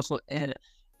yourself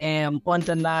and on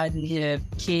the line here,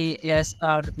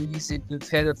 KSR music. We've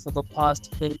heard it for the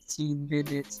past 15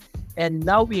 minutes. And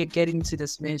now we are getting to the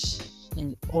smash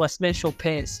or special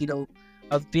pairs.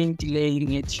 I've been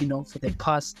delaying it, for the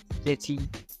past 30,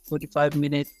 45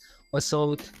 minutes or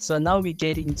so. So now we're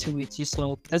getting to it.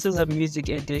 This is a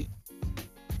music edit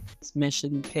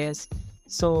smashing pairs.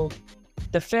 So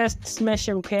the first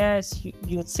smashing pairs,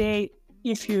 you'd say,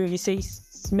 if you say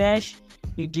smash,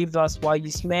 you give us why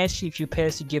you smash. If you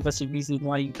pass, you give us a reason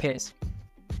why you pass.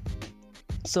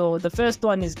 So the first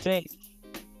one is Drake.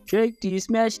 Drake, do you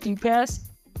smash, do you pass?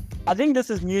 I think this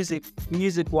is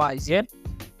music-wise, yeah?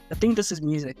 I think this is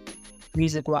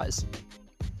music-wise.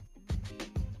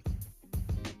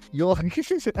 Yo,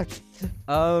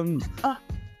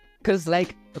 because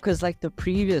the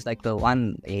previous, like the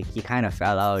one, he kind of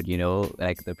fell out,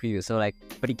 like the previous. So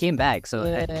but he came back. So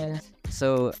Yeah.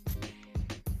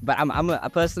 but I'm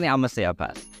gonna say a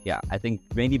pass. Yeah, I think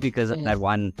mainly because of that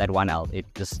one out. It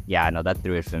just that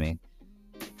threw it for me.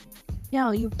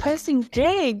 Yo, you passing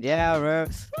Drake. Yeah, bro.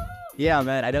 Yeah,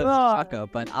 man. I know it's shocker,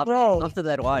 but after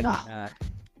that one,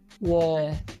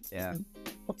 Yeah.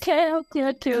 Okay.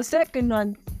 Second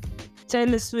one,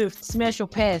 Taylor Swift, smash or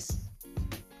pass?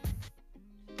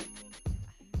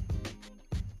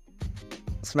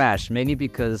 Smash, mainly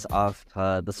because of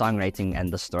the songwriting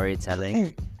and the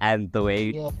storytelling and the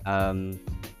way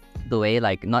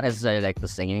like not necessarily like the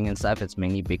singing and stuff. It's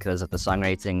mainly because of the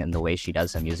songwriting and the way she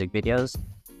does her music videos,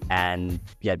 and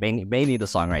mainly the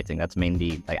songwriting. That's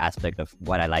mainly like aspect of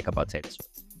what I like about Taylor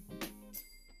Swift.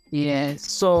 Yeah,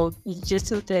 so it's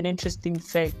just an interesting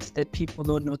fact that people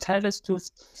don't know. Taylor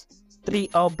Swift's 3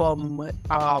 albums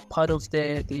are part of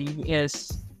the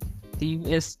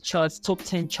US charts, top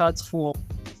 10 charts for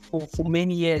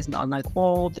many years now.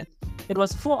 It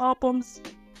was 4 albums.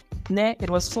 It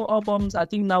was 4 albums. I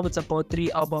think now it's about 3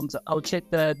 albums. I'll check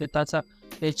the data,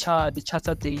 the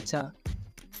charter data.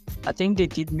 I think they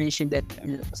did mention that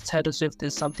Taylor Swift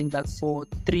is something like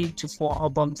 3 to 4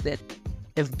 albums that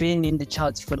have been in the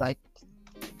charts for like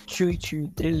 2 to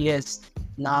 3 years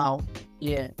now.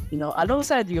 Yeah,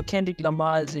 alongside your Kendrick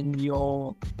Lamar's and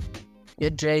your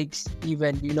Drake's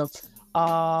even,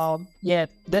 I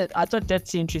thought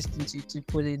that's interesting to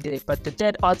put in there. But the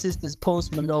third artist is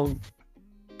Post Malone.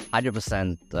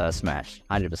 100% smash.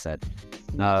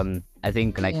 100%. I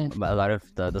think a lot of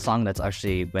the song that's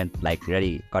actually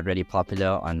got really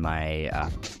popular on my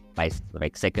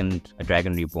second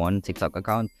Dragon Reborn TikTok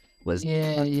account was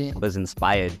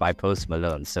inspired by Post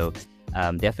Malone. So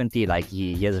definitely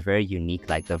he has a very unique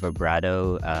the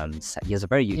vibrato. He has a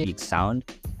very unique sound,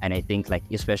 and I think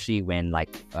especially when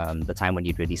the time when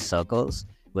he released Circles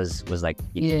was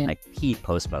peak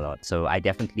Post Malone. So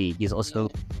he's also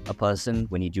a person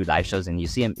when you do live shows and you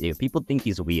see him, people think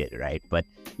he's weird, right? But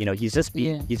he's just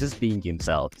being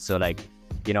himself. So I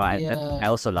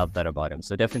also love that about him.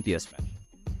 So definitely a smash.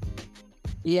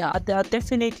 Yeah, I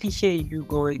definitely hear you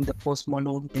going the Post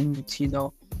Malone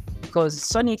route, because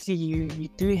sonically you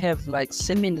do have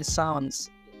similar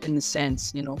sounds in a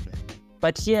sense,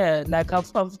 But yeah,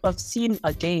 I've seen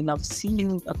a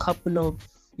couple of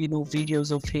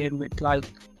videos of him with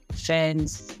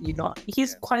fans.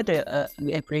 He's quite a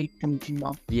great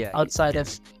outside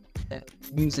of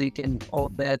music and all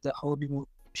that, the Hollywood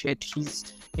shit.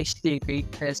 He's actually a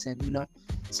great person,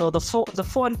 So the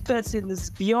fourth person is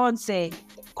Beyonce,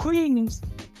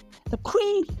 the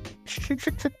queen.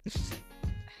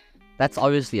 That's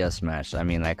obviously a smash. I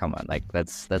mean, come on,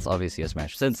 that's obviously a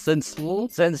smash.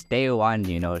 Since day one,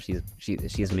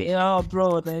 she's made. Yeah,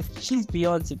 bro, she's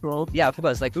Beyonce, bro. Yeah, of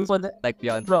course,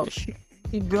 Beyonce,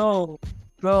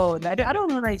 bro. I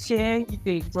don't want to share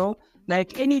anything, bro.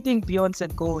 Anything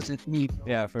Beyonce goes with me, bro.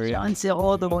 Yeah, for real. Beyonce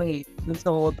all the way. That's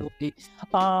all the way.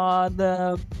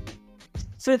 The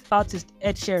fifth artist,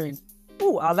 Ed Sheeran.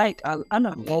 Oh, I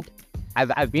know Ed.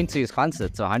 I've been to his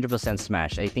concert, so 100%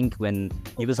 smash. I think when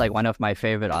he was one of my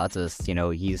favorite artists, his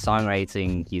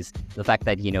songwriting, the fact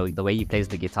that the way he plays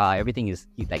the guitar, everything is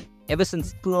ever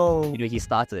since he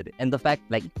started, and the fact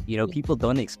people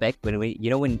don't expect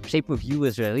when Shape of You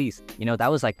was released, that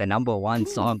was the number 1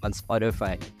 song on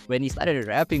Spotify. When he started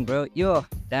rapping, bro,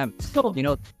 damn,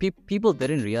 people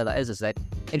didn't realize is that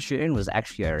Ed Sheeran was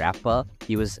actually a rapper.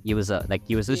 He was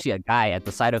literally a guy at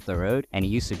the side of the road, and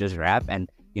he used to just rap and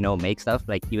make stuff.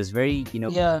 He was very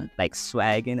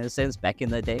swag in a sense back in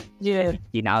the day. Yeah,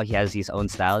 he has his own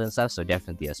style and stuff, so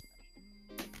definitely a smash.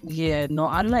 Yeah, no,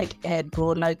 I like Ed,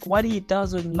 bro. What he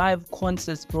does with live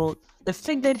concerts, bro. The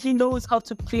fact that he knows how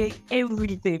to play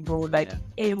everything, bro.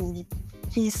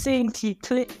 He sings, he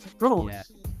plays, bro.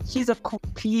 he's a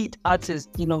complete artist,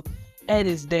 you know. Ed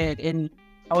is dead. And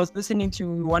I was listening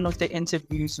to one of the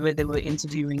interviews where they were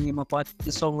interviewing him about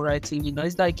the songwriting, you know.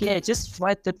 It's like, yeah, just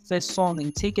write the first song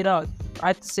and take it out.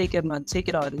 Write the second one, take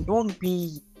it out. It won't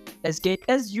be as great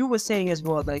as you were saying as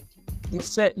well. Like your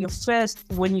first,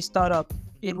 when you start up,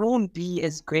 it won't be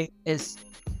as great as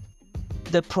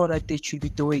the product that you'll be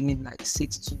doing in like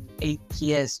 6 to 8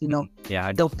 years, you know.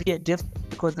 Yeah. There'll be a difference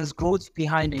because there's growth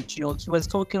behind it, you know. He was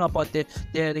talking about the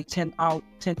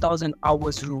 10,000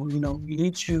 hours rule, you know. You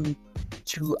need to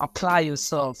apply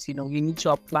yourself, you know. You need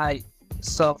to apply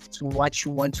yourself to what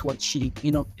you want to achieve,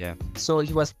 you know. Yeah. So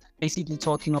he was basically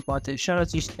talking about it. Shout out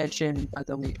to Station, by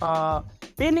the way.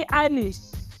 Billie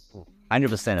Eilish.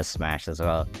 100% a smash as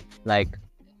well. Like,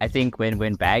 I think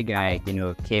when Bad Guy, you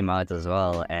know, came out as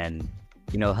well, and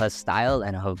you know, her style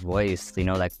and her voice, you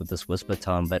know, like with this whisper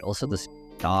tone, but also this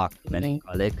dark,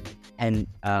 melancholic, and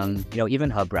you know, even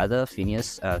her brother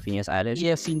Phineas Eilish,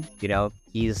 Yes, you know,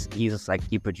 he's like,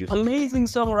 he produced amazing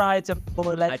songwriter,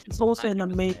 but like it's also an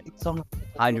amazing song.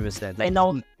 100%. Like, And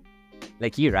now,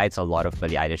 like he writes a lot of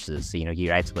Billie Eilish's, you know, he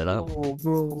writes with her. oh,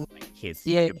 bro. Hits.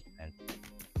 Yeah. 100%.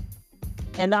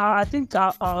 And I think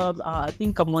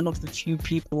I'm one of the few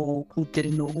people who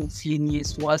didn't know who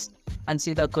Phineas was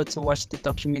until I got to watch the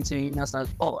documentary, and I was like,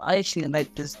 oh, I actually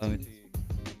like this dude.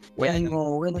 Yeah, You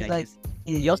know, when it's yeah, like,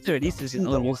 he also releases his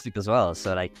own music as well.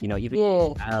 So like, you know, even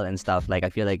yeah, style and stuff, like I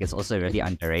feel like it's also really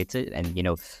underrated. And you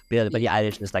know, Billie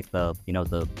Eilish is like the, you know,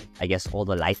 the, I guess all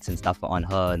the lights and stuff are on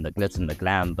her and the glitz and the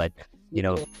glam, but you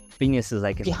know, Phineas is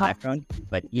like in the background,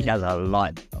 but he does a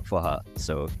lot for her.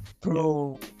 So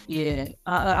bro, yeah,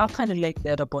 I kind of like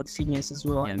that about Phineas as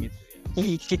well. yeah, me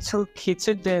too. He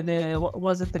took the what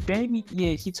was it, the Grammy?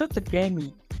 Yeah, he took the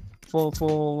Grammy for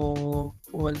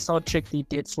the soundtrack they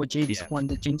did for James Bond,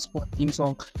 the James Bond theme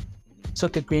song.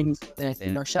 Took a Grammy for that.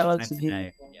 You know, shout out to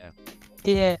him.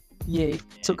 Yeah,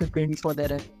 took a Grammy for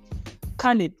that.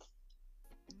 Khalid,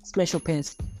 special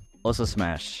pants. Also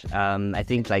smash. I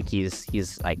think like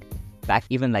he's like back,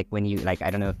 even like when you like, I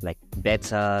don't know if like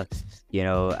Better, you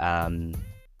know,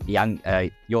 young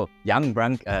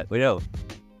Brunk, no,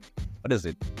 what is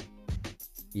it?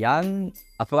 Young,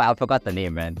 I forgot the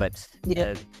name, man. But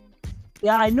Yeah,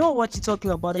 I know what you're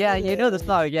talking about. yeah, you know the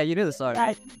song. Yeah, you know the song.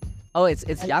 Yeah, Oh, it's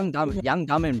Young,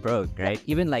 Dumb and Broke, right?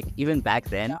 Even back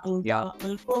then. Yeah.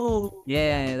 Oh,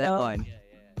 Yeah, that one.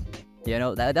 You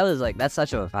know, that was like, that's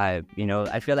such a vibe. You know,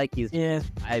 I feel like his yeah,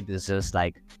 vibe is just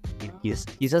like, he's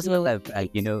just like,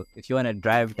 you know, if you want to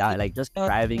drive down, like just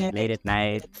driving late at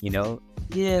night, you know,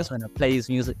 yeah, just want to play his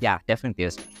music. Yeah, definitely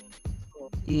is.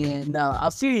 yeah. No,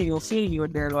 I feel you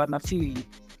on that one. I feel you.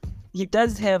 He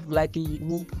does have like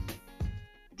the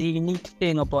unique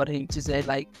thing about him to say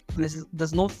like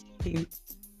there's no he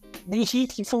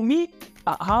for me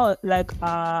how like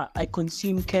I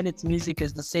consume Kenneth's music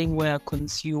is the same way I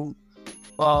consume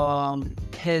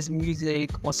his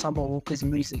music or Summer Walker's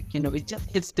music. You know, it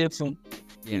just hits different.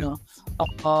 Yeah. You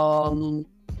know,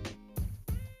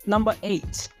 number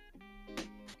 8,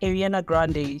 Ariana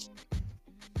Grande.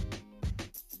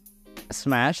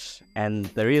 Smash. And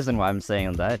the reason why I'm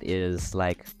saying that is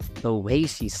like the way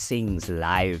she sings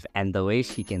live and the way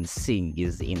she can sing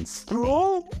is insane.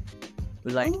 Bro,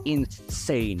 Like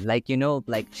insane. Like, you know,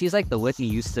 like she's like the Whitney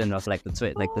Houston of like the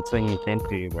 20th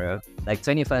century, bro. Like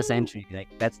 21st century. Like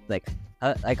that's like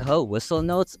her whistle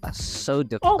notes are so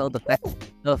difficult.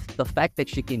 The fact that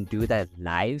she can do that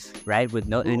live, right? With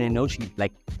no, and I know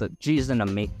she's an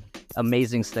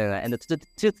amazing singer. And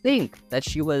to think that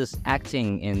she was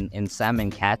acting in Sam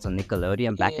and Cat on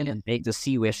Nickelodeon back in the day, to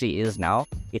see where she is now,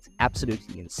 it's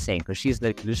absolutely insane. Because she's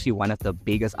like literally one of the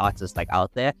biggest artists like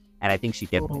out there. And I think she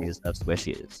definitely deserves where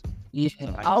she is. Yeah,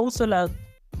 I also like.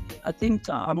 I think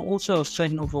I'm also a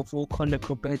fan of her vocal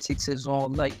acrobatics as well.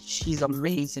 Like she's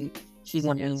amazing. She's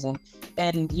amazing.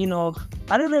 And you know,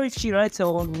 I don't know if she writes her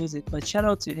own music, but shout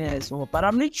out to her as well. But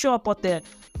I'm not sure about the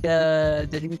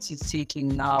route she's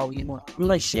taking now. You know, I'm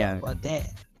not sure about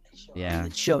that. Yeah.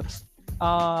 Sure.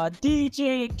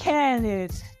 DJ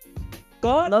Khaled.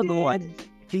 God. Another one.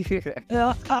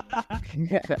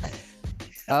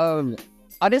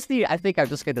 Honestly, I think I'm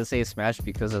just gonna say Smash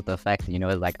because of the fact, you know,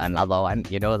 like another one,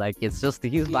 you know, like it's just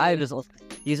his vibe is also,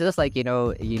 he's just like, you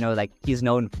know, like he's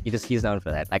known for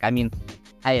that. Like, I mean,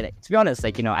 to be honest,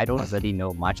 like, you know, I don't really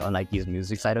know much on like his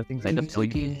music side of things. I just know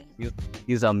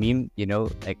he's a meme, you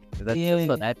know, like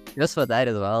just for that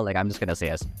as well. Like, I'm just gonna say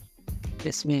yes.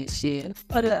 Yes, man, yeah.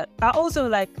 But I also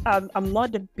like, I'm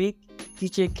not a big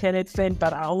DJ Khaled fan,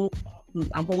 but I'm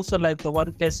also like the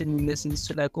one person who listens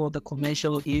to like all the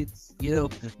commercial hits, you know,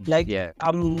 like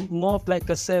I'm more of like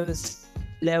a service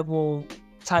level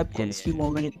type Yeah, consumer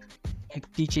when it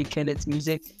like DJ Khaled's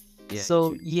music. yeah.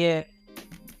 So yeah,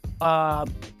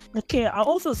 okay. I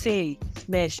also say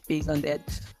smash based on that.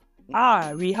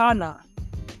 Rihanna.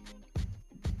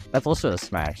 That's also a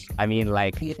smash. I mean,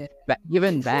 like, Yeah,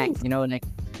 even back, like,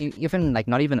 even like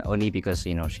not even only because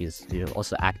she's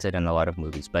also acted in a lot of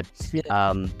movies, but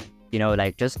yeah,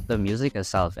 like just the music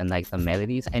itself and like the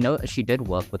melodies. I know she did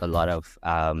work with a lot of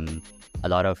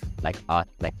like art,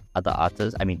 like other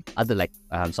artists. I mean, other like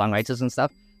songwriters and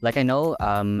stuff. Like I know,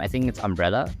 I think it's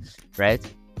Umbrella, right?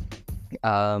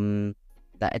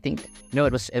 That I think no,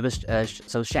 it was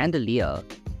so Chandelier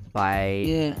by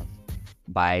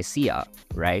yeah, Sia,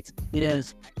 right?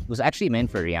 yes. It was actually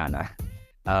meant for Rihanna.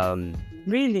 Um,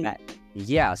 Really? uh,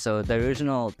 yeah. So the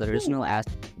original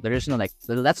like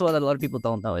that's what a lot of people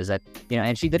don't know is that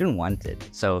and she didn't want it.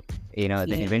 So then Yeah,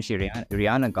 eventually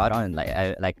Rihanna got on like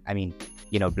I mean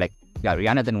like yeah,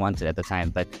 Rihanna didn't want it at the time,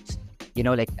 but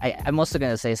like I'm also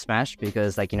gonna say smash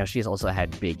because like she's also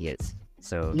had big hits.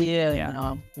 So yeah,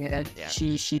 yeah, yeah. yeah,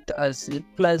 She does.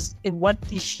 Plus, what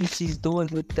she's doing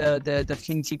with the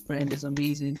Flinty brand is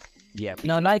amazing. yeah,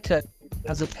 I like her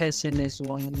as a person as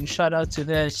well. And shout out to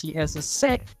her. She has a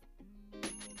set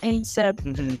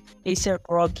ASAP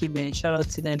Rocky, man. Shout out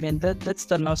to them, man. That's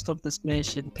the last of the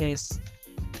Smash and Pass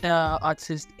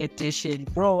artist edition,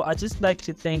 bro. I just like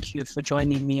to thank you for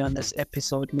joining me on this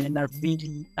episode, man.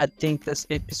 I think this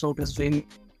episode was very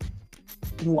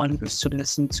wonders to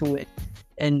listen to it,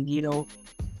 and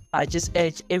I just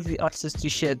urge every artist to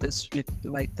share this with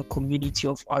like the community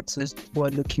of artists who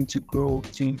are looking to grow,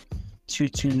 to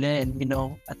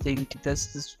learn. I think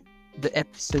this is the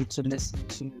episode to listen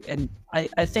to, and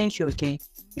I thank you again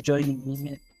for joining me,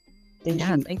 man. Thank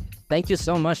yeah. you. Thank you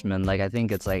so much, man. Like I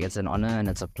think it's an honor and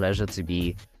it's a pleasure to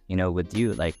be with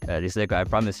you. Like this, like I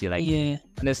promise you, like Yeah,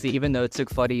 honestly, even though it took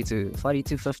 40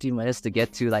 to 50 minutes to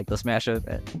get to like the smash of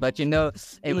it, but it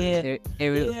was yeah,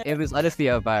 yeah. it was honestly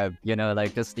a vibe,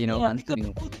 like just Yeah,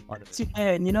 answering all of it. to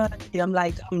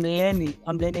learn,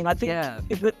 I'm learning. I think Yeah.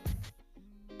 if it,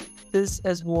 this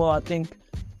as well, I think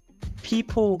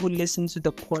people who listen to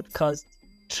the podcast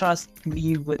trust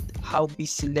me with how we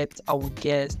select our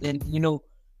guests, and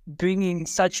bringing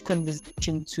such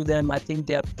conversation to them. I think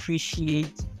they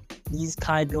appreciate these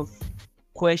kind of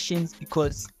questions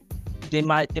because they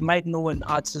might know an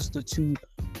artist or two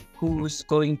who's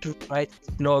going to write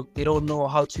a blog. They don't know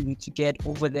how to get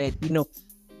over that.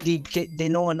 They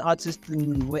know an artist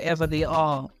in wherever they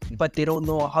are, but they don't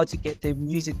know how to get their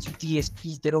music to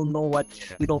DSPs. They don't know what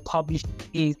publish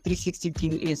is 360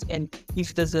 is. And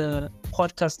if there's a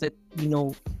podcast that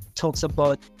talks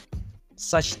about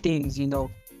such things,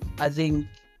 I think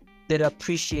they'd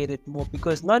appreciate it more,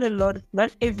 because not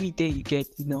every day you get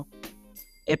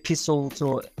episodes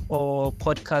or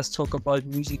podcasts talk about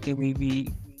music, and we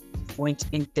went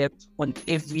in depth on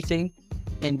everything.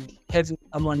 And having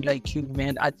someone like you,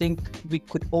 man, I think we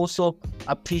could also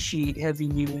appreciate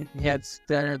having you and have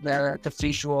the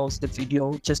visuals, the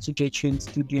video, just to get you in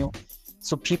studio,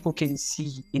 so people can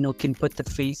see, can put the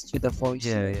face to the voice.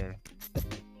 Yeah.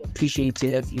 Appreciate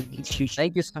it having you in future.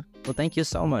 Thank you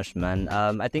so much, man.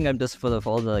 I think I'm just for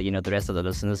all the the rest of the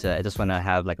listeners. I just want to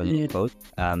have like a little quote,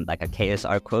 like a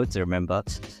KSR quote to remember.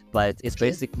 But it's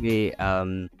basically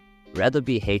rather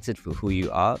be hated for who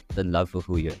you are than loved for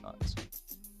who you're not.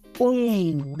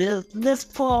 Oh, that's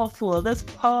powerful. That's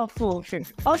powerful.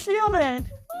 Oh, sure, man.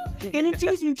 Can you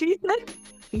please repeat that?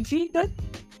 Repeat that?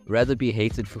 Rather be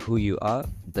hated for who you are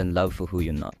than loved for who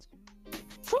you're not.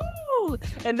 Woo!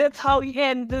 And that's how we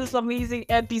end this amazing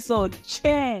episode.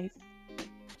 Cheers.